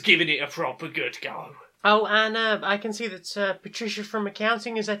is giving it a proper good go. Oh, and I can see that Patricia from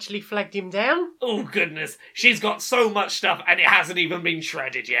accounting has actually flagged him down. Oh, goodness. She's got so much stuff, and it hasn't even been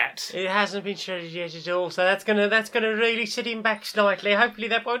shredded yet. It hasn't been shredded yet at all, so that's gonna really set him back slightly. Hopefully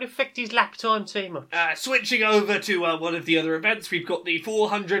that won't affect his lap time too much. Switching over to one of the other events, we've got the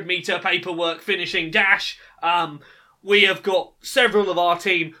 400-metre paperwork finishing dash. We have got several of our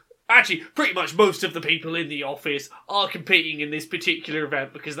team. Actually, pretty much most of the people in the office are competing in this particular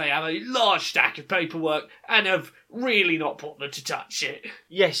event because they have a large stack of paperwork and have really not bothered to touch it.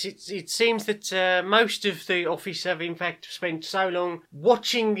 Yes, it seems that most of the office have in fact spent so long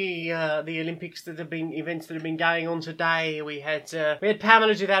watching the Olympics events that have been going on today. We had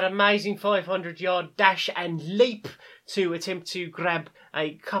Pamela do that amazing 500-yard dash and leap to attempt to grab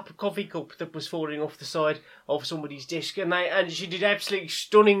a coffee cup that was falling off the side of somebody's desk, and she did absolutely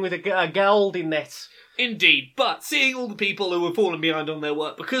stunning with a gold in that. Indeed, but seeing all the people who have fallen behind on their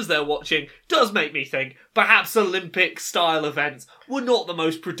work because they're watching does make me think perhaps Olympic-style events were not the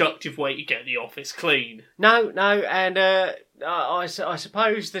most productive way to get the office clean. No, and I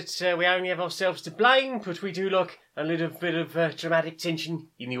suppose that we only have ourselves to blame, but we do like a little bit of dramatic tension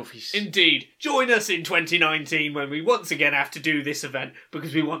in the office. Indeed. Join us in 2019 when we once again have to do this event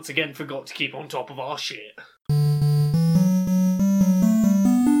because we once again forgot to keep on top of our shit.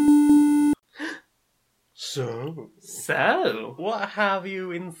 So, what have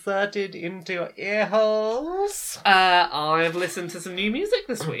you inserted into your ear holes? I've listened to some new music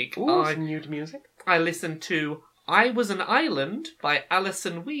this week. Ooh, some new music. I listened to I Was an Island by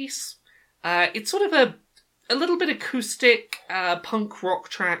Alison Weiss. It's sort of a little bit acoustic punk rock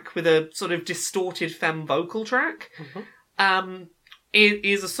track with a sort of distorted femme vocal track. Mm-hmm. It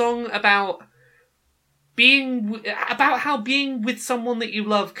is a song about how being with someone that you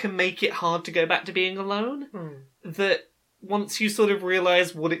love can make it hard to go back to being alone. That once you sort of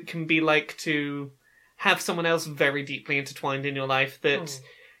realise what it can be like to have someone else very deeply intertwined in your life, that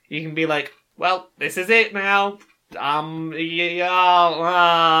you can be like, well, this is it now. You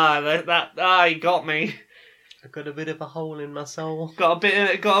got me. I've got a bit of a hole in my soul. Got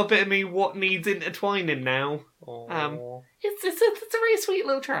a bit of me what needs intertwining now. It's a very sweet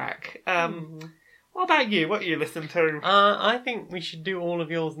little track. What about you? What you listen to? I think we should do all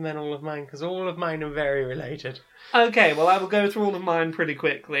of yours and then all of mine, because all of mine are very related. Okay, well, I will go through all of mine pretty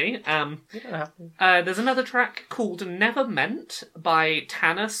quickly. You don't have to. There's another track called Never Meant by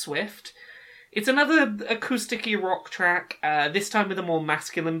Tanner Swift. It's another acoustic-y rock track, this time with a more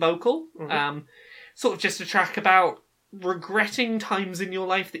masculine vocal. Sort of just a track about regretting times in your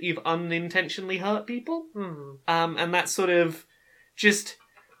life that you've unintentionally hurt people. And that's sort of just...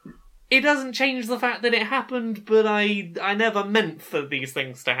 It doesn't change the fact that it happened, but I never meant for these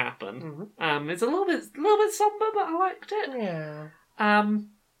things to happen. It's a little bit somber, but I liked it. Yeah.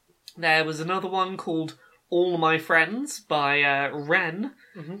 There was another one called All My Friends by Ren.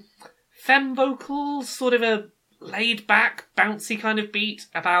 Femme vocals, sort of a laid-back, bouncy kind of beat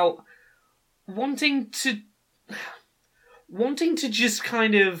about wanting to just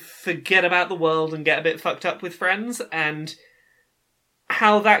kind of forget about the world and get a bit fucked up with friends, and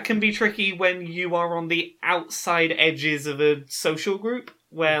how that can be tricky when you are on the outside edges of a social group,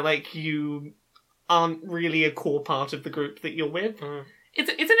 where, like, you aren't really a core part of the group that you're with. It's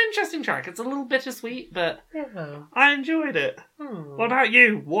an interesting track. It's a little bittersweet, but I enjoyed it. What about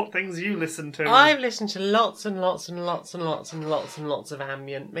you? What things you listen to? I've listened to lots and lots and lots and lots and lots and lots of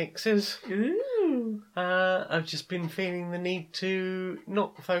ambient mixes. Ooh. I've just been feeling the need to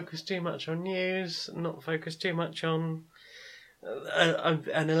not focus too much on news, not focus too much on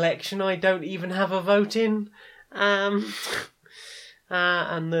an election I don't even have a vote in, and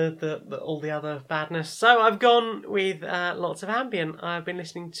the all the other badness. So I've gone with lots of ambient. I've been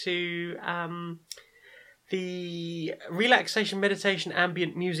listening to the Relaxation Meditation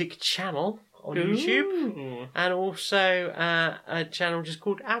Ambient Music channel on YouTube, and also a channel just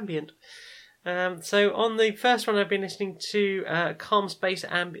called Ambient. So on the first one, I've been listening to Calm Space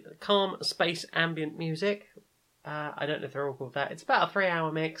Ambient Music. I don't know if they're all called that. It's about a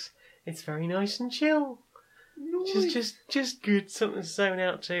 3-hour mix. It's very nice and chill. Just good, something to zone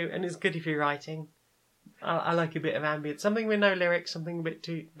out to, and it's good if you're writing. I like a bit of ambient, something with no lyrics, something a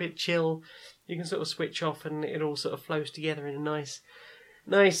bit chill. You can sort of switch off, and it all sort of flows together in a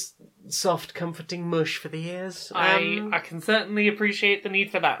nice, soft, comforting mush for the ears. I can certainly appreciate the need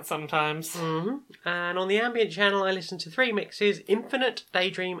for that sometimes. And on the ambient channel, I listen to 3 mixes: Infinite,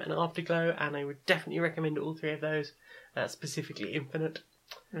 Daydream, and Afterglow, and I would definitely recommend all 3 of those. Specifically Infinite.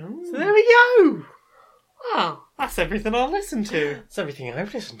 So there we go. Wow, that's everything I'll listen to. That's everything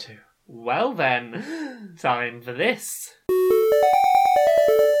I've listened to. Well then, time for this.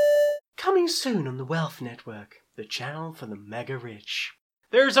 Coming soon on the Wealth Network, the channel for the mega rich.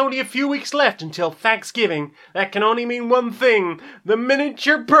 There's only a few weeks left until Thanksgiving. That can only mean one thing: the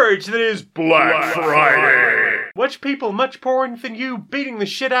miniature purge that is Black Friday. Watch people much poorer than you beating the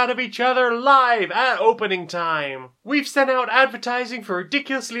shit out of each other live at opening time. We've sent out advertising for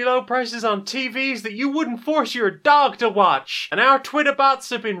ridiculously low prices on TVs that you wouldn't force your dog to watch. And our Twitter bots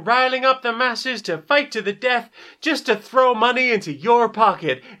have been riling up the masses to fight to the death just to throw money into your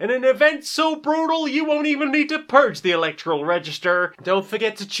pocket. In an event so brutal you won't even need to purge the electoral register. Don't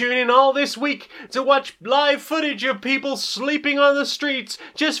forget to tune in all this week to watch live footage of people sleeping on the streets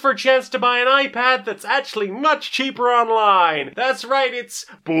just for a chance to buy an iPad that's actually much cheaper online. That's right, it's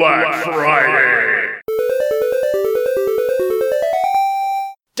Black Friday.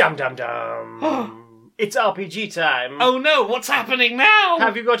 Dum dum dum. It's RPG time. Oh no, what's happening now?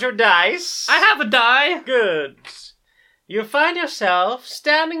 Have you got your dice? I have a die. Good. You find yourself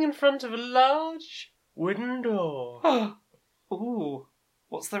standing in front of a large wooden door. Ooh,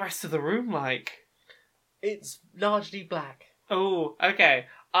 what's the rest of the room like? It's largely black. Oh, okay.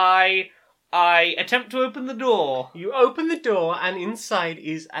 I attempt to open the door. You open the door, and inside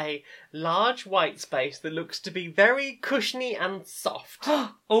is a large white space that looks to be very cushiony and soft.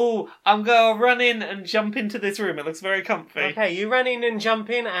 Oh, I'm going to run in and jump into this room. It looks very comfy. Okay, you run in and jump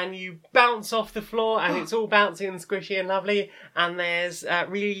in, and you bounce off the floor, and it's all bouncy and squishy and lovely, and there's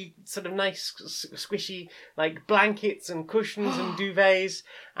really sort of nice, squishy, like, blankets and cushions and duvets,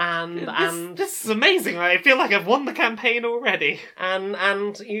 and This is amazing. I feel like I've won the campaign already.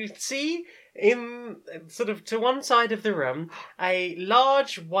 And you see, in sort of to one side of the room, a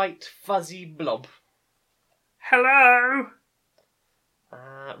large white fuzzy blob. Hello.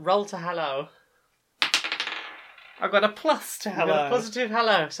 Roll to hello. I've got a plus to hello. You've got a positive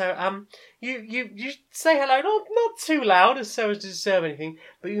hello. So you say hello, not too loud as so as to disturb anything,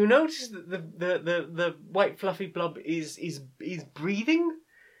 but you notice that the white fluffy blob is breathing,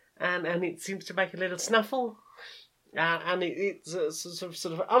 and it seems to make a little snuffle. And it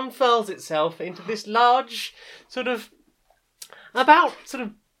sort of unfurls itself into this large, about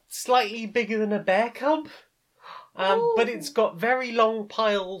slightly bigger than a bear cub. But it's got very long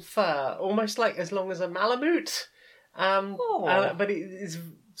pile fur, almost like as long as a Malamute. But it is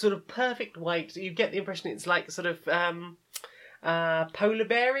sort of perfect white. You get the impression it's like sort of polar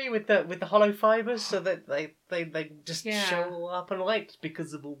berry with the hollow fibres, so that they just show up and white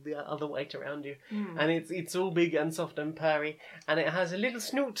because of all the other white around you. And it's all big and soft and purry, and it has a little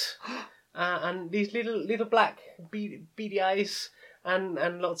snoot and these little black beady eyes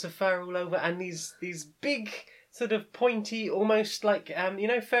and lots of fur all over, and these big sort of pointy, almost like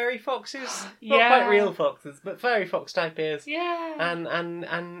furry foxes. Not quite real foxes, but furry fox type ears. Yeah.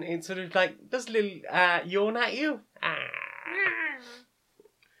 And it sort of like does a little yawn at you.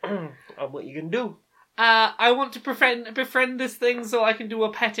 And what you can do? I want to befriend this thing so I can do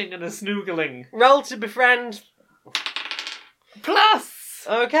a petting and a snoogling. Roll to befriend. Plus!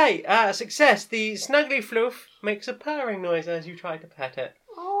 Okay, success. The snuggly floof makes a purring noise as you try to pet it.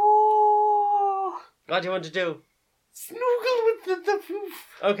 Oh! What do you want to do? Snoogle with the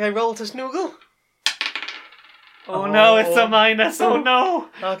floof. Okay, roll to snoogle. Oh no, it's a minus. Oh no.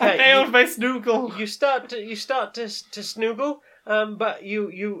 Okay, I failed my snoogle. You start to snoogle, but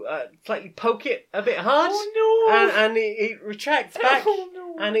you slightly poke it a bit hard. Oh no. And it retracts back. Oh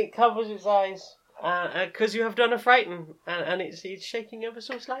no. And it covers its eyes. Because you have done a frighten, and it's shaking ever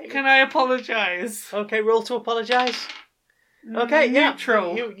so slightly. Can I apologise? Okay, roll to apologise. Okay,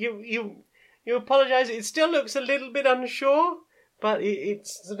 Neutral. You apologise. It still looks a little bit unsure, but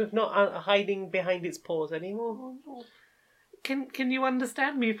it's sort of not hiding behind its paws anymore. Can you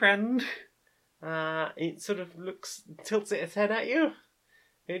understand me, friend? It sort of tilts its head at you.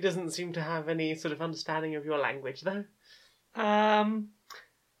 It doesn't seem to have any sort of understanding of your language, though.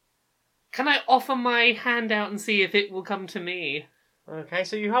 Can I offer my hand out and see if it will come to me? Okay,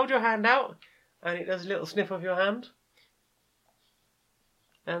 so you hold your hand out, and it does a little sniff of your hand.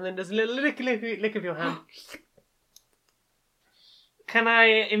 And then does a little lick of your hand. Can I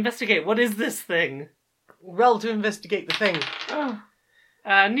investigate? What is this thing? Roll to investigate the thing.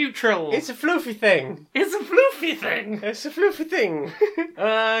 Neutral. It's a floofy thing. It's a floofy thing. It's a floofy thing.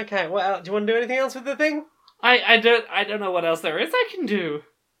 Okay, well, do you want to do anything else with the thing? I don't know what else there is I can do.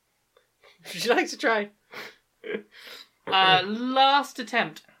 Would you like to try? Last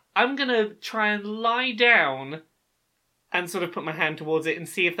attempt. I'm gonna try and lie down and sort of put my hand towards it and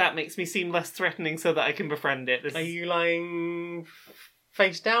see if that makes me seem less threatening so that I can befriend it. Are you lying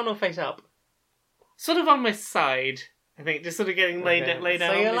face down or face up? Sort of on my side, I think. Just sort of getting laid down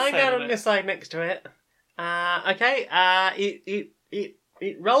So you're on lying this side down of on it. this side next to it. Okay,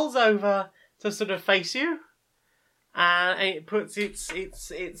 it rolls over to sort of face you. And it puts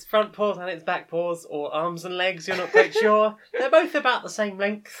its front paws and its back paws, or arms and legs, you're not quite sure. They're both about the same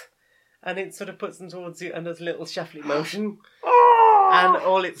length. And it sort of puts them towards you and does a little shuffling motion. And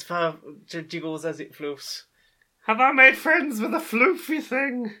all its fur jiggles as it floofs. Have I made friends with a floofy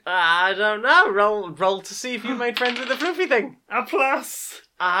thing? I don't know. Roll to see if you made friends with the floofy thing. A plus.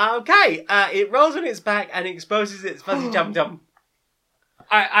 Okay. It rolls on its back and exposes its fuzzy jum-jum.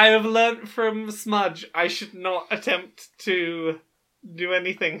 I have learnt from Smudge I should not attempt to do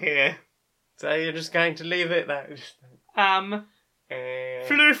anything here. So you're just going to leave it there.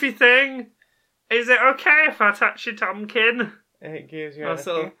 Floofy thing, is it okay if I touch your Tomkin? It gives you I'll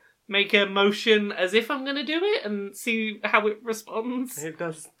sort of make a motion as if I'm going to do it and see how it responds. It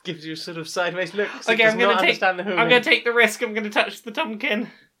does gives you sort of sideways looks. Okay, I'm going to take the risk. I'm going to touch the Tomkin.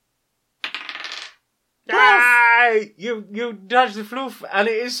 Yay! You touch the floof, and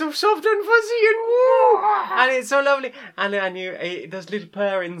it is so soft and fuzzy and woo, and it's so lovely. And it does little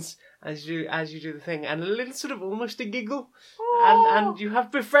purrings as you do the thing, and a little sort of almost a giggle. And you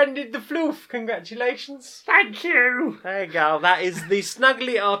have befriended the floof. Congratulations! Thank you. There you go. That is the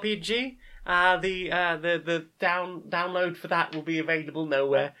Snuggly RPG. The download for that will be available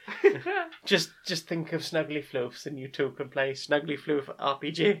nowhere. just think of Snuggly Floofs, and you too can play Snuggly Floof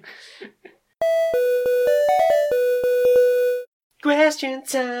RPG. Question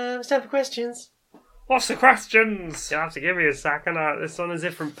time. It's time for questions. What's the questions? You'll have to give me a second. It's on a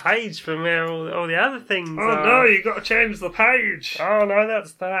different page from where all the other things Oh are. no, you got to change the page. Oh no,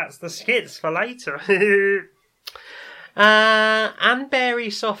 that's the skits for later. Anne Berry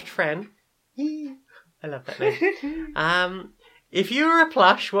Soft Friend. I love that name. If you were a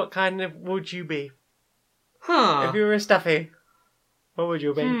plush, what kind of would you be? If you were a stuffy, what would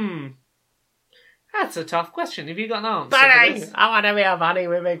you be? That's a tough question. Have you got an answer? Bunny! for this? I want to be a bunny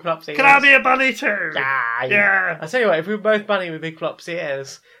with big floppy ears. Can I be a bunny too? Yeah. I'll tell you what, if we were both bunny with big floppy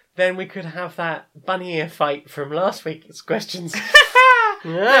ears, then we could have that bunny ear fight from last week's questions.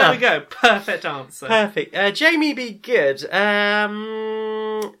 There we go. Perfect answer. Perfect. Jamie B. Good.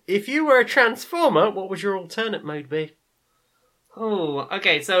 If you were a transformer, what would your alternate mode be? Oh,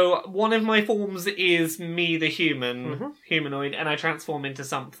 okay. So one of my forms is me, the human, humanoid, and I transform into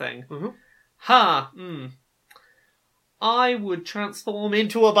something. I would transform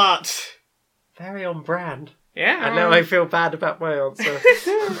into a butt. Very on brand. Yeah. I know I feel bad about my answer.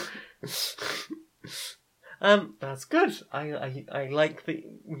 That's good. I like that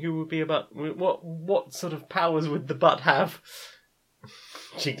you would be a butt. What sort of powers would the butt have?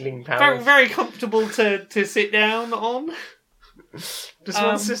 Jiggling powers. Very, very comfortable to sit down on. Does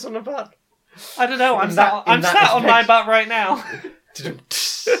one sit on a butt? I don't know. I'm In sat that on my butt right now.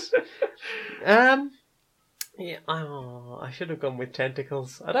 Yeah. Oh, I should have gone with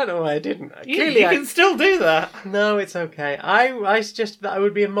tentacles. I don't know why I didn't. You can still do that. No, it's okay. I suggested that I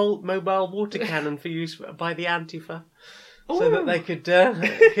would be a mobile water cannon for use by the Antifa, so that they could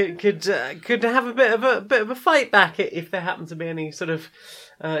have a bit of a fight back if there happened to be any sort of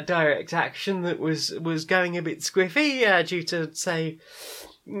direct action that was going a bit squiffy due to, say,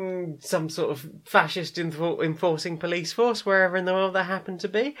 some sort of fascist enforcing police force wherever in the world that happened to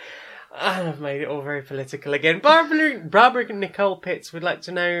be. And I've made it all very political again. Barbara Nicole Pitts would like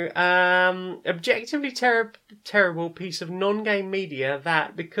to know, objectively terrible piece of non-game media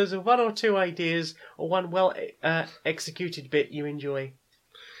that, because of one or two ideas or one well executed bit, you enjoy.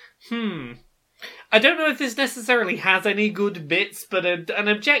 I don't know if this necessarily has any good bits, but an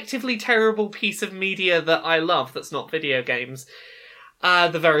objectively terrible piece of media that I love that's not video games.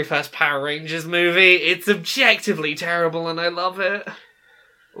 The very first Power Rangers movie. It's objectively terrible and I love it.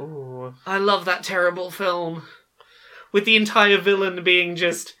 Ooh. I love that terrible film. With the entire villain being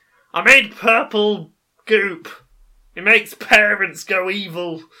just, I made purple goop. It makes parents go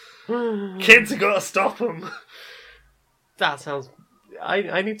evil. Kids have got to stop them. That sounds...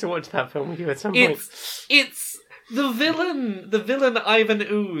 I need to watch that film with you at some point. It's the villain Ivan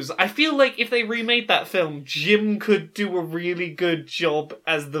Ooze. I feel like if they remade that film, Jim could do a really good job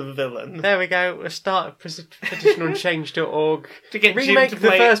as the villain. There we go. Start a petition on change.org to get remake Jim to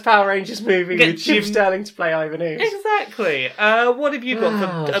play the first Power Rangers movie with Jim Jim Sterling to play Ivan Ooze. Exactly. What have you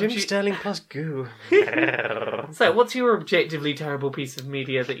got for Jim Sterling plus goo? So, what's your objectively terrible piece of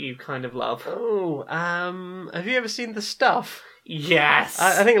media that you kind of love? Oh, have you ever seen The Stuff? Yes.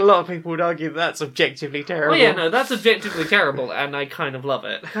 I think a lot of people would argue that's objectively terrible. Oh yeah, no, that's objectively terrible, and I kind of love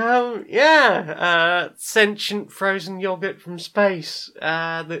it. Sentient frozen yogurt from space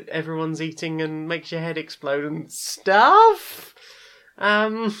that everyone's eating and makes your head explode and stuff.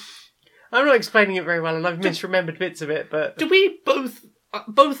 I'm not explaining it very well, and I've misremembered bits of it, but... Do we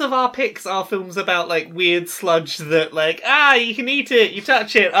both of our picks are films about, like, weird sludge that, like, you can eat it, you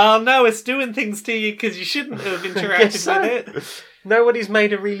touch it, oh no, it's doing things to you because you shouldn't have interacted with it. Nobody's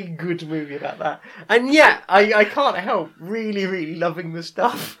made a really good movie about that. And yet, I can't help really, really loving The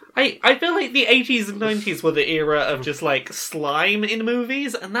Stuff. I feel like the 80s and 90s were the era of just, like, slime in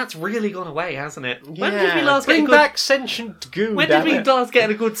movies, and that's really gone away, hasn't it? When did we last bring back sentient goo, When did we last get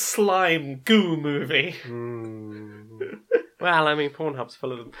a good slime goo movie? Well, I mean, Pornhub's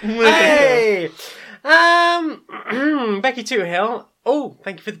full of them. Hey! Becky Toohill. Oh,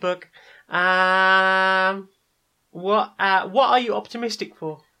 thank you for the book. What are you optimistic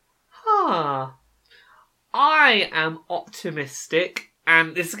for? I am optimistic,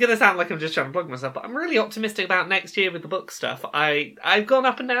 and this is going to sound like I'm just trying to plug myself, but I'm really optimistic about next year with the book stuff. I've gone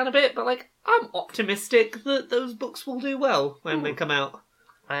up and down a bit, but, like, I'm optimistic that those books will do well when they come out.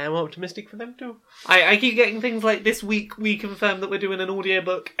 I am optimistic for them too. I keep getting things like this week we confirmed that we're doing an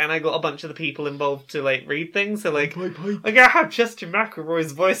audiobook and I got a bunch of the people involved to like read things. So like I'm gonna have Justin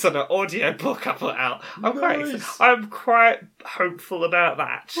McElroy's voice on an audiobook I put out. I'm quite hopeful about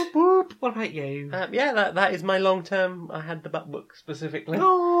that. What about you? That is my long term. I had the butt book specifically.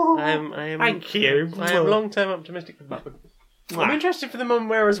 Oh, I am. Thank you. I am long term optimistic for the butt book. I'm interested for the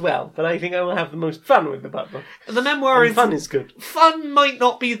memoir as well, but I think I will have the most fun with the butt book. The memoir is... Fun is good. Fun might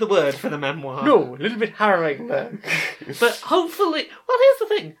not be the word for the memoir. No, a little bit harrowing there. But hopefully... Well, here's the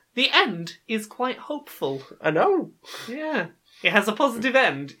thing. The end is quite hopeful. I know. Yeah. It has a positive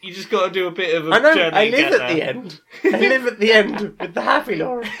end. You just got to do a bit of a I know, journey I live to get at there. the end. I live at the end with the happy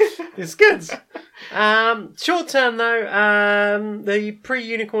Laura. It's good. Short term though, the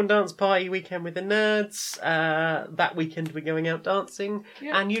pre-Unicorn Dance Party weekend with the nerds. That weekend we're going out dancing.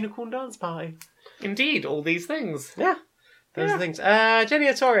 Yeah. And Unicorn Dance Party. Indeed, all these things. Yeah. Those are things. Jenny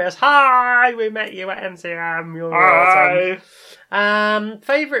Artorias. Hi, we met you at MCM. You're awesome.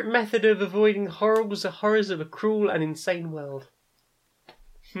 Favourite method of avoiding the horrors of a cruel and insane world?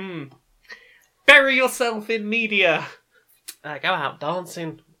 Bury yourself in media. Go out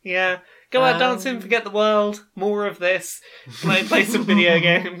dancing. Yeah. Go out dancing, forget the world. More of this. Play some video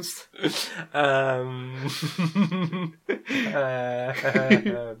games.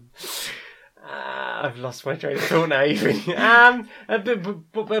 I've lost my train of thought now.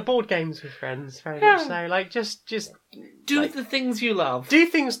 But board games with friends, very much so. Like, just Do the things you love. do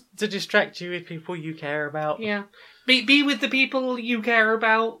things to distract you with people you care about. Yeah. Be with the people you care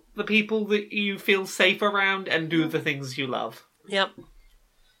about, the people that you feel safe around, and do the things you love. Yep.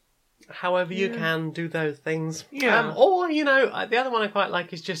 However you can, do those things. Yeah. Or, the other one I quite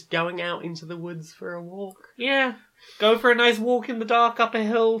like is just going out into the woods for a walk. Yeah. Go for a nice walk in the dark up a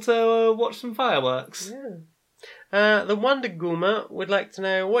hill to watch some fireworks. Yeah. The Wonder Goomer would like to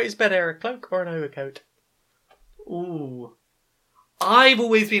know, what is better, a cloak or an overcoat? Ooh. I've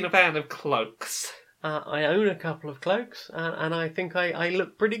always been a fan of cloaks. I own a couple of cloaks, and I think I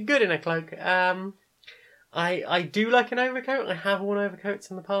look pretty good in a cloak. I do like an overcoat. I have worn overcoats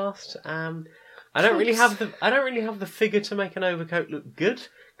in the past. I don't really have the figure to make an overcoat look good,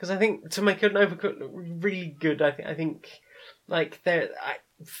 because I think to make an overcoat look really good, I think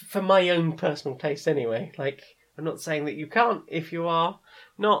for my own personal taste anyway. Like, I'm not saying that you can't if you are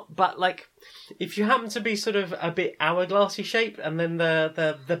not, but like, if you happen to be sort of a bit hourglassy shaped, and then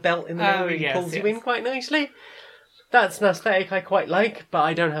the belt in the middle really pulls you in quite nicely. That's an aesthetic I quite like, but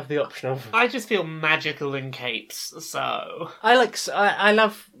I don't have the option of. I just feel magical in capes, so I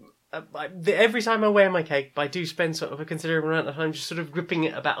love. Every time I wear my cape, I do spend sort of a considerable amount of time just sort of gripping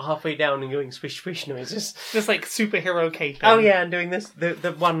it about halfway down and going swish swish noises. Just like superhero cape. Oh yeah, and doing this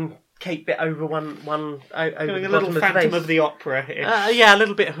the one cape bit over one over doing the a little bottom Phantom of the of the Opera. yeah, a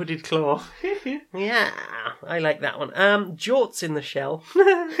little bit hooded claw. Yeah, I like that one. Jorts in the Shell.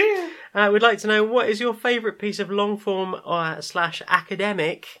 We'd like to know, what is your favourite piece of long form /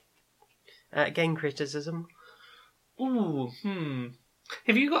 academic game criticism? Ooh,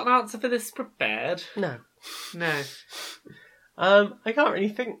 Have you got an answer for this prepared? No. No. I can't really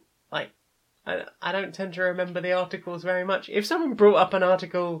think. Like, I don't tend to remember the articles very much. If someone brought up an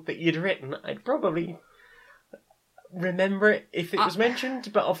article that you'd written, I'd probably remember it if it was mentioned,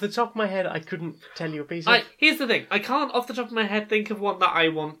 but off the top of my head, I couldn't tell you a piece of. Here's the thing. I can't, off the top of my head, think of one that I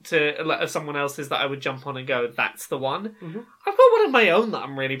want to, someone else's that I would jump on and go, that's the one. Mm-hmm. I've got one of my own that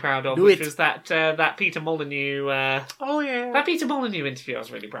I'm really proud of, Do which it. was that Peter Molyneux, Oh yeah, that Peter Molyneux interview I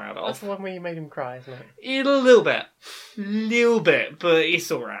was really proud of. that's the one where you made him cry, isn't it? A little bit, but it's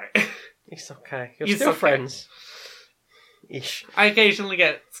alright. It's okay. You're It's still okay. friends. Ish. I occasionally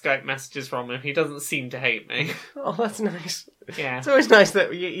get Skype messages from him. He doesn't seem to hate me. Oh, that's nice. Yeah. It's always nice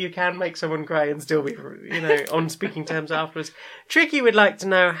that you can make someone cry and still be, on speaking terms afterwards. Tricky would like to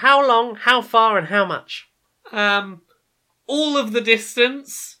know, how long, how far, and how much? All of the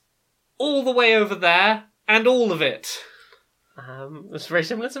distance, all the way over there, and all of it. That's very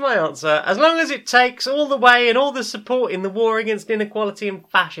similar to my answer. As long as it takes all the way and all the support in the war against inequality and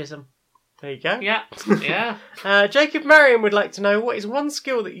fascism. There you go. Yeah, yeah. Jacob Marion would like to know, what is one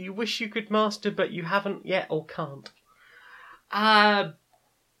skill that you wish you could master but you haven't yet or can't?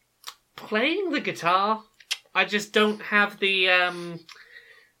 Playing the guitar. I just don't have the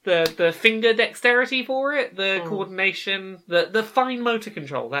finger dexterity for it, the coordination, the fine motor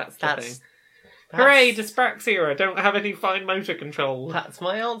control. That's the thing. Hooray, dyspraxia! I don't have any fine motor control. That's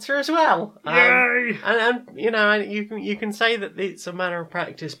my answer as well. Yay! And you can say that it's a matter of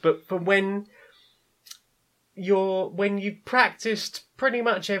practice, but for when you've practiced pretty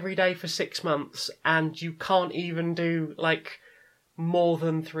much every day for 6 months and you can't even do like more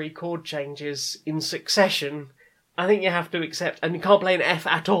than 3 chord changes in succession, I think you have to accept, and you can't play an F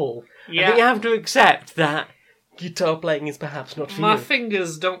at all. Yeah. I think you have to accept that guitar playing is perhaps not for My you.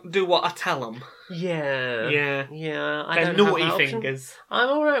 fingers don't do what I tell them. Yeah. Yeah. I They're don't naughty have that option. fingers. I'm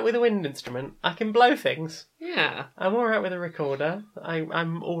alright with a wind instrument. I can blow things. Yeah. I'm alright with a recorder.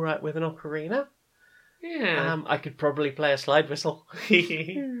 I'm alright with an ocarina. Yeah. I could probably play a slide whistle.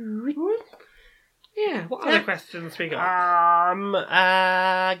 Yeah. What other questions we got?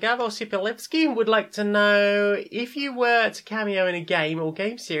 Gabo Sipilevsky would like to know, if you were to cameo in a game or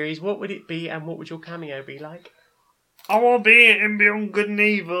game series, what would it be and what would your cameo be like? I want to be in Beyond Good and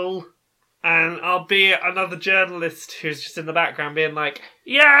Evil, and I'll be another journalist who's just in the background being like,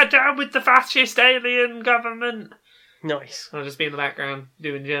 yeah, down with the fascist alien government. Nice. I'll just be in the background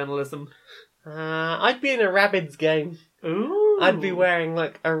doing journalism. I'd be in a Rabbids game. Ooh. I'd be wearing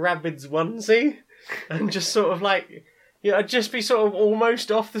like a Rabbids onesie and just sort of like, I'd just be sort of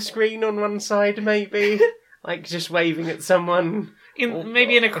almost off the screen on one side maybe, like just waving at someone.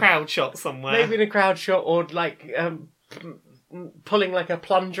 Maybe in a crowd shot somewhere. Maybe in a crowd shot, or like pulling like a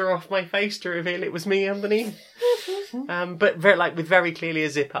plunger off my face to reveal it was me underneath. But with very clearly a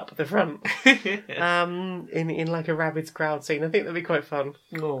zip up the front. In like a Rabbids crowd scene. I think that'd be quite fun.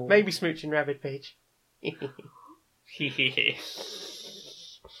 Oh. Maybe smooching Rabbid Peach.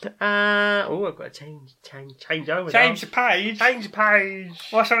 I've got to change over. Change the page. Change the page.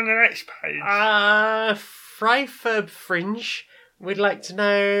 What's on the next page? Fryfurb Fringe would like to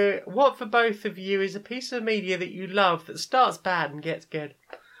know what for both of you is a piece of media that you love that starts bad and gets good.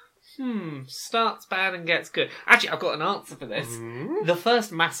 Starts bad and gets good. Actually, I've got an answer for this. The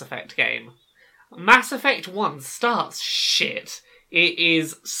first Mass Effect game. Mass Effect 1 starts shit. It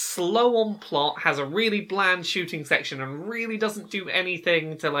is slow on plot, has a really bland shooting section, and really doesn't do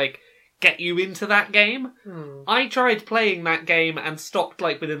anything to, like, get you into that game. I tried playing that game and stopped,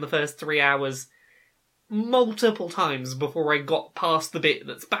 like, within the first 3 hours multiple times before I got past the bit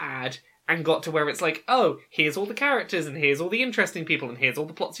that's bad and got to where it's like, oh, here's all the characters, and here's all the interesting people, and here's all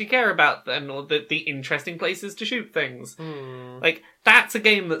the plots you care about, and all the interesting places to shoot things. Like, that's a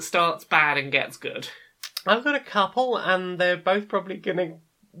game that starts bad and gets good. I've got a couple, and they're both probably going to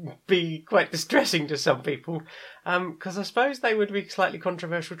be quite distressing to some people, because I suppose they would be slightly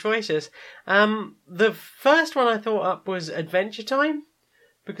controversial choices. The first one I thought up was Adventure Time,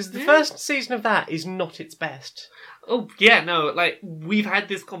 because the first season of that is not its best. Oh, yeah, no, like, we've had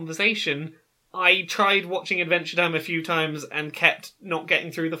this conversation. I tried watching Adventure Time a few times and kept not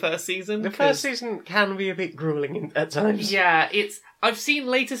getting through the first season. The first season can be a bit gruelling at times. Yeah, I've seen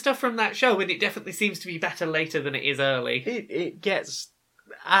later stuff from that show, and it definitely seems to be better later than it is early. It gets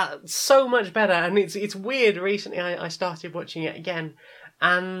so much better, and it's weird. Recently, I started watching it again,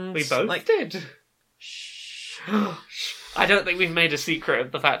 and We both did. Shh. I don't think we've made a secret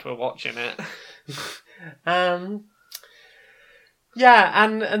of the fact we're watching it. Yeah,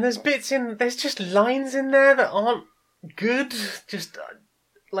 and there's there's just lines in there that aren't good, just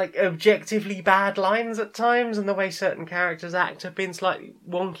like objectively bad lines at times, and the way certain characters act have been slightly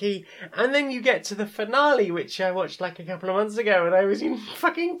wonky. And then you get to the finale, which I watched like a couple of months ago, and I was in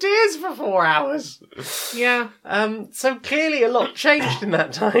fucking tears for 4 hours. Yeah. So clearly a lot changed in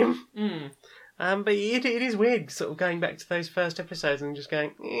that time. But it is weird sort of going back to those first episodes and just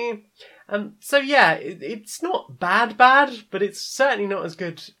going, so yeah, it's not bad, but it's certainly not as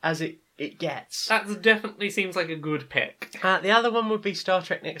good as it gets. That definitely seems like a good pick. The other one would be Star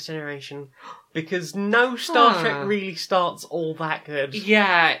Trek Next Generation, because no Star Trek really starts all that good.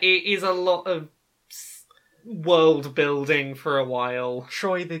 Yeah, it is a lot of world building for a while.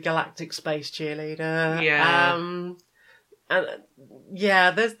 Troy the Galactic Space Cheerleader. Yeah. And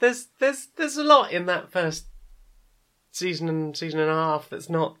yeah, there's a lot in that first season and a half that's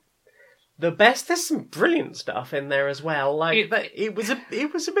not the best. There's some brilliant stuff in there as well. Like it was a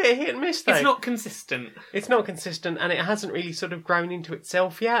bit hit and miss though. It's not consistent. It's not consistent, and it hasn't really sort of grown into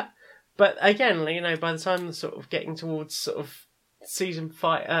itself yet. But again, you know, by the time they're sort of getting towards sort of season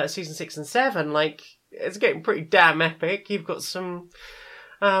 6 and 7, like it's getting pretty damn epic. You've got some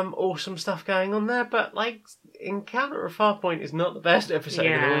awesome stuff going on there, but like Encounter of Farpoint is not the best episode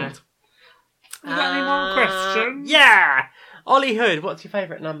in the world. You got any more questions? Yeah! Ollie Hood, what's your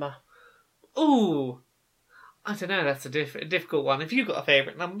favourite number? Ooh. I don't know, that's a difficult one. Have you got a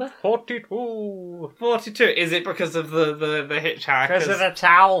favourite number? 42. 42. Is it because of the hitchhikers? Because of the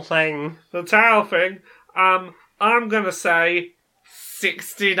towel thing. The towel thing? I'm going to say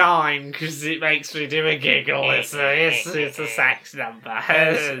 69, because it makes me do a giggle. It's a sex number.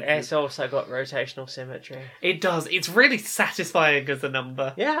 It's also got rotational symmetry. It does. It's really satisfying as a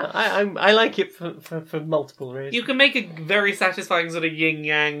number. Yeah, I like it for multiple reasons. You can make a very satisfying sort of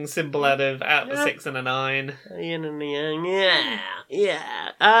yin-yang symbol out of a 6 and a 9. Yin and yang,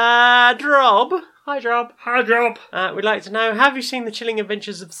 yeah. Drob. Hi, Drob. Hi, Drob. We'd like to know, have you seen The Chilling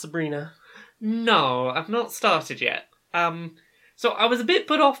Adventures of Sabrina? No, I've not started yet. So I was a bit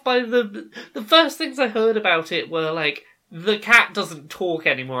put off by the first things I heard about it were like, the cat doesn't talk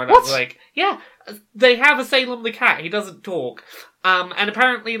anymore. And I was like, yeah, they have a Salem the cat, he doesn't talk. And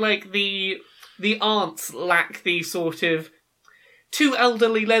apparently like the aunts lack the sort of two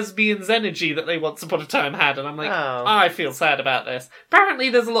elderly lesbians energy that they once upon a time had. And I'm like, I feel sad about this. Apparently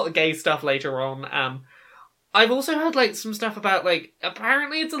there's a lot of gay stuff later on. I've also heard, like, some stuff about, like,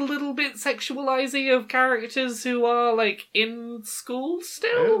 apparently it's a little bit sexualizing of characters who are, like, in school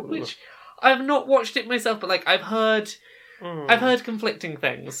still, which I've not watched it myself, but, like, I've heard conflicting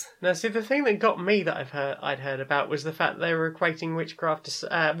things. Now, see, the thing that got me that I'd heard about was the fact they were equating witchcraft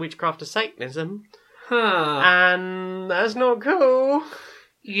to Satanism. Huh. And that's not cool.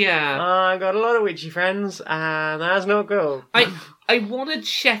 Yeah. I got a lot of witchy friends, and that's not good. I want to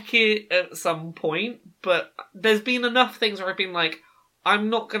check it at some point, but there's been enough things where I've been like, I'm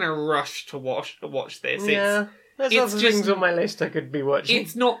not going to rush to watch this. Yeah, there's it's other just- things on my list I could be watching.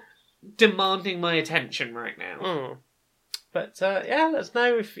 It's not demanding my attention right now. Mm. But yeah, let us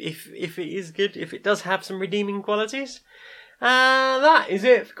know if it is good, if it does have some redeeming qualities. That is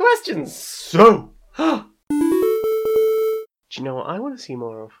it for questions. So, do you know what I want to see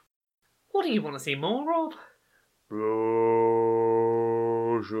more of? What do you want to see more of? Social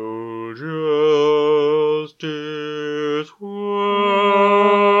justice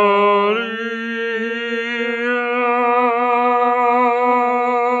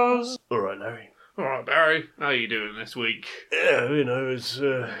warriors. All right, Larry. Alright, Barry, how are you doing this week? Yeah, you know, it's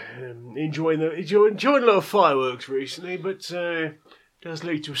enjoying a lot of fireworks recently, but does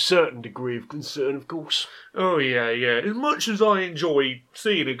lead to a certain degree of concern, of course. Oh, yeah. As much as I enjoy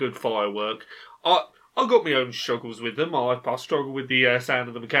seeing a good firework, I've got my own struggles with them. I struggle with the sound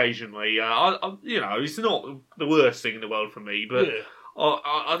of them occasionally. It's not the worst thing in the world for me, but Yeah.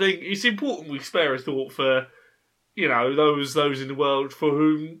 I think it's important we spare a thought for, those in the world for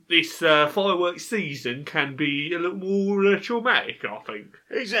whom this fireworks season can be a little more traumatic, I think.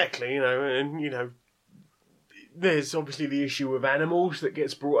 Exactly, and there's obviously the issue of animals that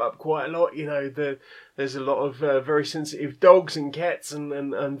gets brought up quite a lot. There's a lot of very sensitive dogs and cats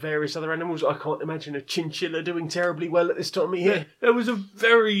and various other animals. I can't imagine a chinchilla doing terribly well at this time of year. There was a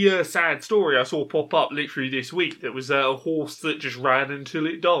very sad story I saw pop up literally this week. There was a horse that just ran until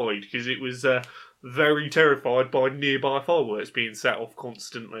it died because it was very terrified by nearby fireworks being set off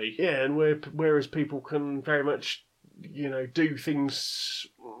constantly. Yeah, and whereas people can very much,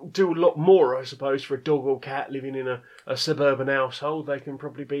 do a lot more, I suppose, for a dog or cat living in a suburban household. They can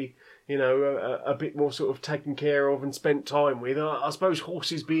probably be, a bit more sort of taken care of and spent time with. I suppose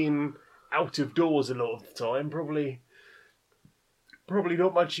horses being out of doors a lot of the time, probably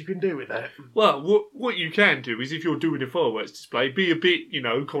not much you can do with that. Well, what you can do is if you're doing a fireworks display, be a bit,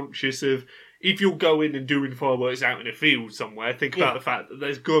 conscious of if you're going and doing fireworks out in a field somewhere, think about the fact that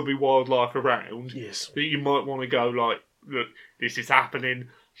there's got to be wildlife around. Yes. That you might want to go like, look, this is happening.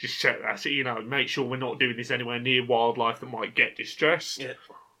 Just check that. Make sure we're not doing this anywhere near wildlife that might get distressed. Yeah.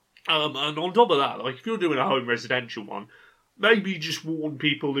 And on top of that, like if you're doing a home residential one, maybe just warn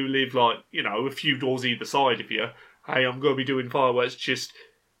people who live like, a few doors either side of you. Hey, I'm going to be doing fireworks just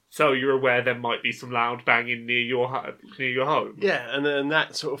so you're aware there might be some loud banging near your home. Yeah, and then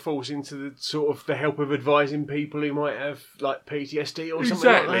that sort of falls into the sort of the help of advising people who might have like PTSD or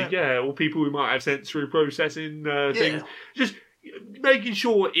something like that. Yeah, or people who might have sensory processing things. Just making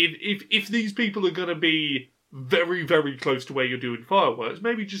sure if these people are going to be very, very close to where you're doing fireworks,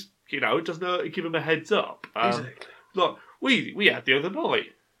 maybe just, it doesn't hurt to give them a heads up. Exactly. Like, we had the other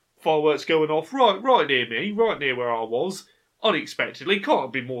night, fireworks going off right near me, right near where I was, unexpectedly.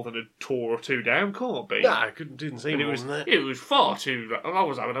 Can't be more than a tour or two down, can't be? No, I didn't see And more than that. it was far too... I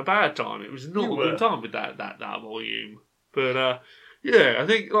was having a bad time. It was not You a good were. time with that volume. But, yeah, I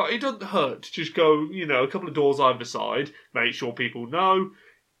think it doesn't hurt to just go, a couple of doors either side, make sure people know.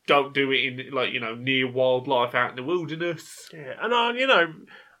 Don't do it in, near wildlife out in the wilderness. Yeah, and I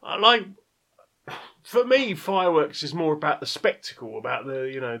like. For me, fireworks is more about the spectacle, about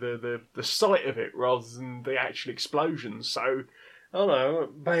the sight of it, rather than the actual explosions. So, I don't know.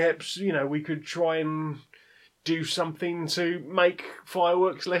 Perhaps we could try and do something to make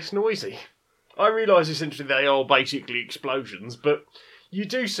fireworks less noisy. I realise essentially they are basically explosions, but you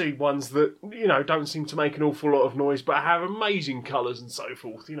do see ones that don't seem to make an awful lot of noise, but have amazing colours and so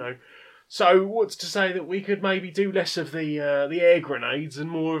forth. So what's to say that we could maybe do less of the air grenades and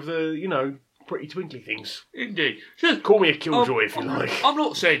more of the pretty twinkly things? Indeed. Just Call me a killjoy if you like. I'm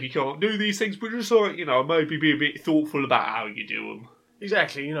not saying you can't do these things, but just maybe be a bit thoughtful about how you do them.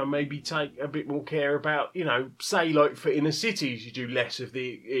 Exactly, maybe take a bit more care about, say like for inner cities you do less of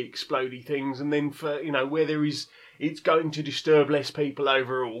the explodey things, and then for, where there is, it's going to disturb less people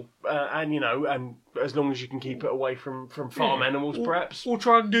overall, and as long as you can keep it away from farm animals, perhaps. Or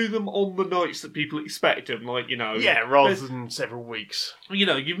try and do them on the nights that people expect them, Yeah, rather than several weeks.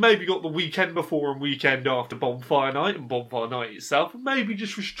 You've maybe got the weekend before and weekend after bonfire night and bonfire night itself, and maybe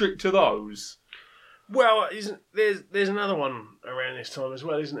just restrict to those. Well, there's another one around this time as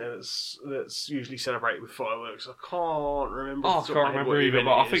well, isn't there? That's usually celebrated with fireworks. I can't remember. I can't remember either,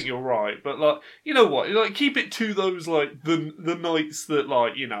 but I think you're right. But you know what? Keep it to those the nights that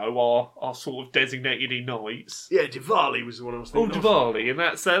are sort of designated nights. Yeah, Diwali was the one I was thinking of. Diwali, and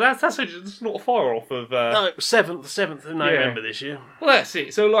that's not far off of. No, it was 7th of November this year. Well, that's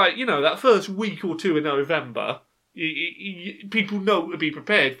it. So that first week or two in November, people know to be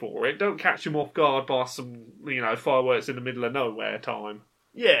prepared for it. Don't catch them off guard by some, fireworks in the middle of nowhere time.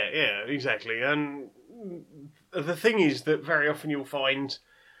 Yeah, exactly. And the thing is that very often you'll find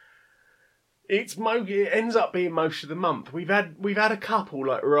it ends up being most of the month. We've had a couple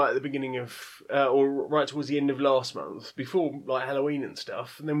like right at the beginning of or right towards the end of last month before like Halloween and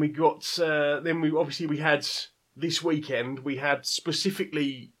stuff, and then we had this weekend. We had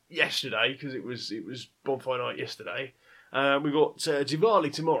specifically yesterday because it was bonfire night yesterday. We got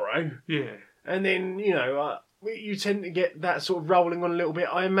Diwali tomorrow. Yeah, and then you tend to get that sort of rolling on a little bit.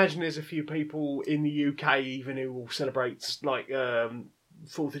 I imagine there's a few people in the UK even who will celebrate like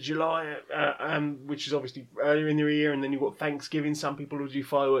 4th of July, which is obviously earlier in the year, and then you've got Thanksgiving. Some people will do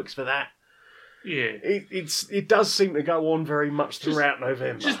fireworks for that. Yeah, it does seem to go on very much throughout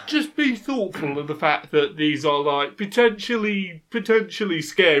November. Just be thoughtful of the fact that these are like potentially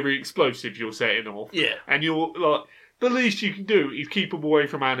scary explosives you're setting off. Yeah, and you're like, the least you can do is keep them away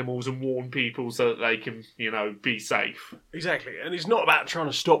from animals and warn people so that they can, be safe. Exactly, and it's not about trying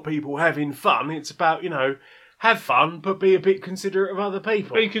to stop people having fun. It's about have fun, but be a bit considerate of other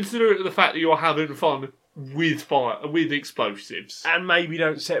people. Be considerate of the fact that you're having fun with fire, with explosives. And maybe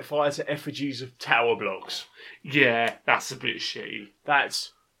don't set fire to effigies of tower blocks. Yeah, that's a bit shitty.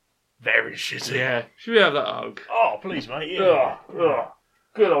 That's very shitty. Yeah. Should we have that hug? Oh, please, mate, yeah.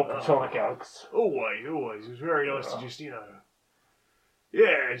 Good old platonic hugs. Always. It was very nice to just,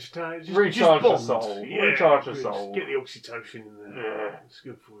 just recharge bond. the soul. Yeah, Recharge the soul. Get the oxytocin in there. Yeah. It's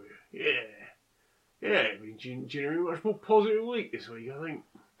good for you. Yeah, I mean, generally a much more positive week this week, I think.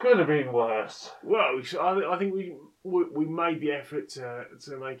 Could have been worse. Well, I think we made the effort to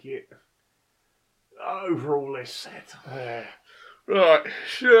make it overall less sad. Right,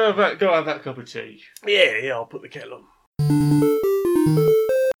 sure, go have that cup of tea. Yeah, I'll put the kettle on.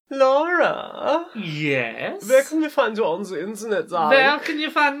 Laura? Yes? Where can we find you on the internet, darling? Where can you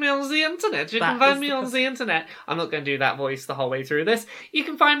find me on the internet? You can find me on the internet. I'm not going to do that voice the whole way through this. You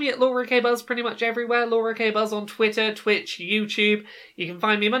can find me at Laura K Buzz pretty much everywhere. Laura K Buzz on Twitter, Twitch, YouTube. You can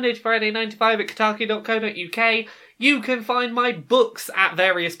find me Monday to Friday 9 to 5 at kotaku.co.uk. You can find my books at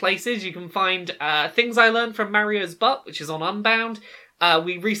various places. You can find Things I Learned from Mario's Butt, which is on Unbound.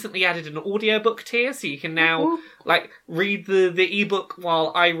 We recently added an audiobook tier, so you can now read the ebook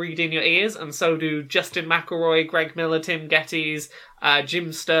while I read in your ears, and so do Justin McElroy, Greg Miller, Tim Geddes,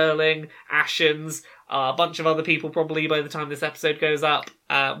 Jim Sterling, Ashens, a bunch of other people probably by the time this episode goes up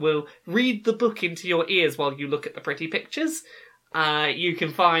will read the book into your ears while you look at the pretty pictures. You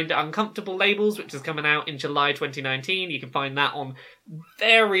can find Uncomfortable Labels, which is coming out in July 2019. You can find that on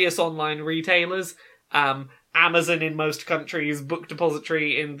various online retailers. Amazon in most countries, Book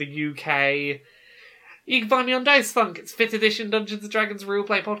Depository in the UK. You can find me on Dice Funk. It's 5th edition Dungeons & Dragons Real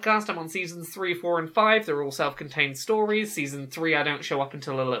Play podcast. I'm on seasons 3, 4 and 5. They're all self-contained stories. Season 3 I don't show up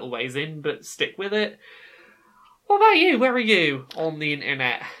until a little ways in, but stick with it. What about you? Where are you on the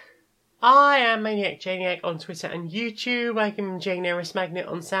internet? I am Maniac Janiac on Twitter and YouTube. I am Jane Eris Magnet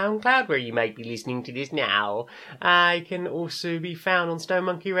on SoundCloud, where you might be listening to this now. I can also be found on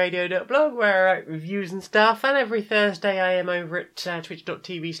stonemonkeyradio.blog, where I write reviews and stuff. And every Thursday I am over at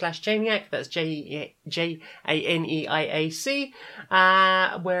twitch.tv/Janiac. That's Janeaic,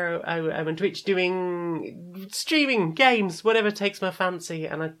 where I'm on Twitch streaming games, whatever takes my fancy.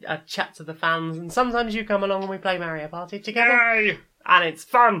 And I chat to the fans. And sometimes you come along and we play Mario Party together. Yay! And it's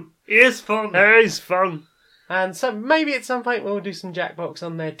fun. It is fun. It is fun. And so maybe at some point we'll do some Jackbox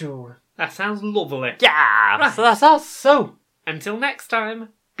on there too. That sounds lovely. Yeah, Right. so that's us. So, Until next time,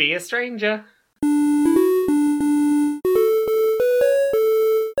 be a stranger.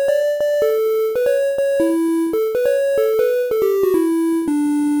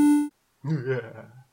 yeah.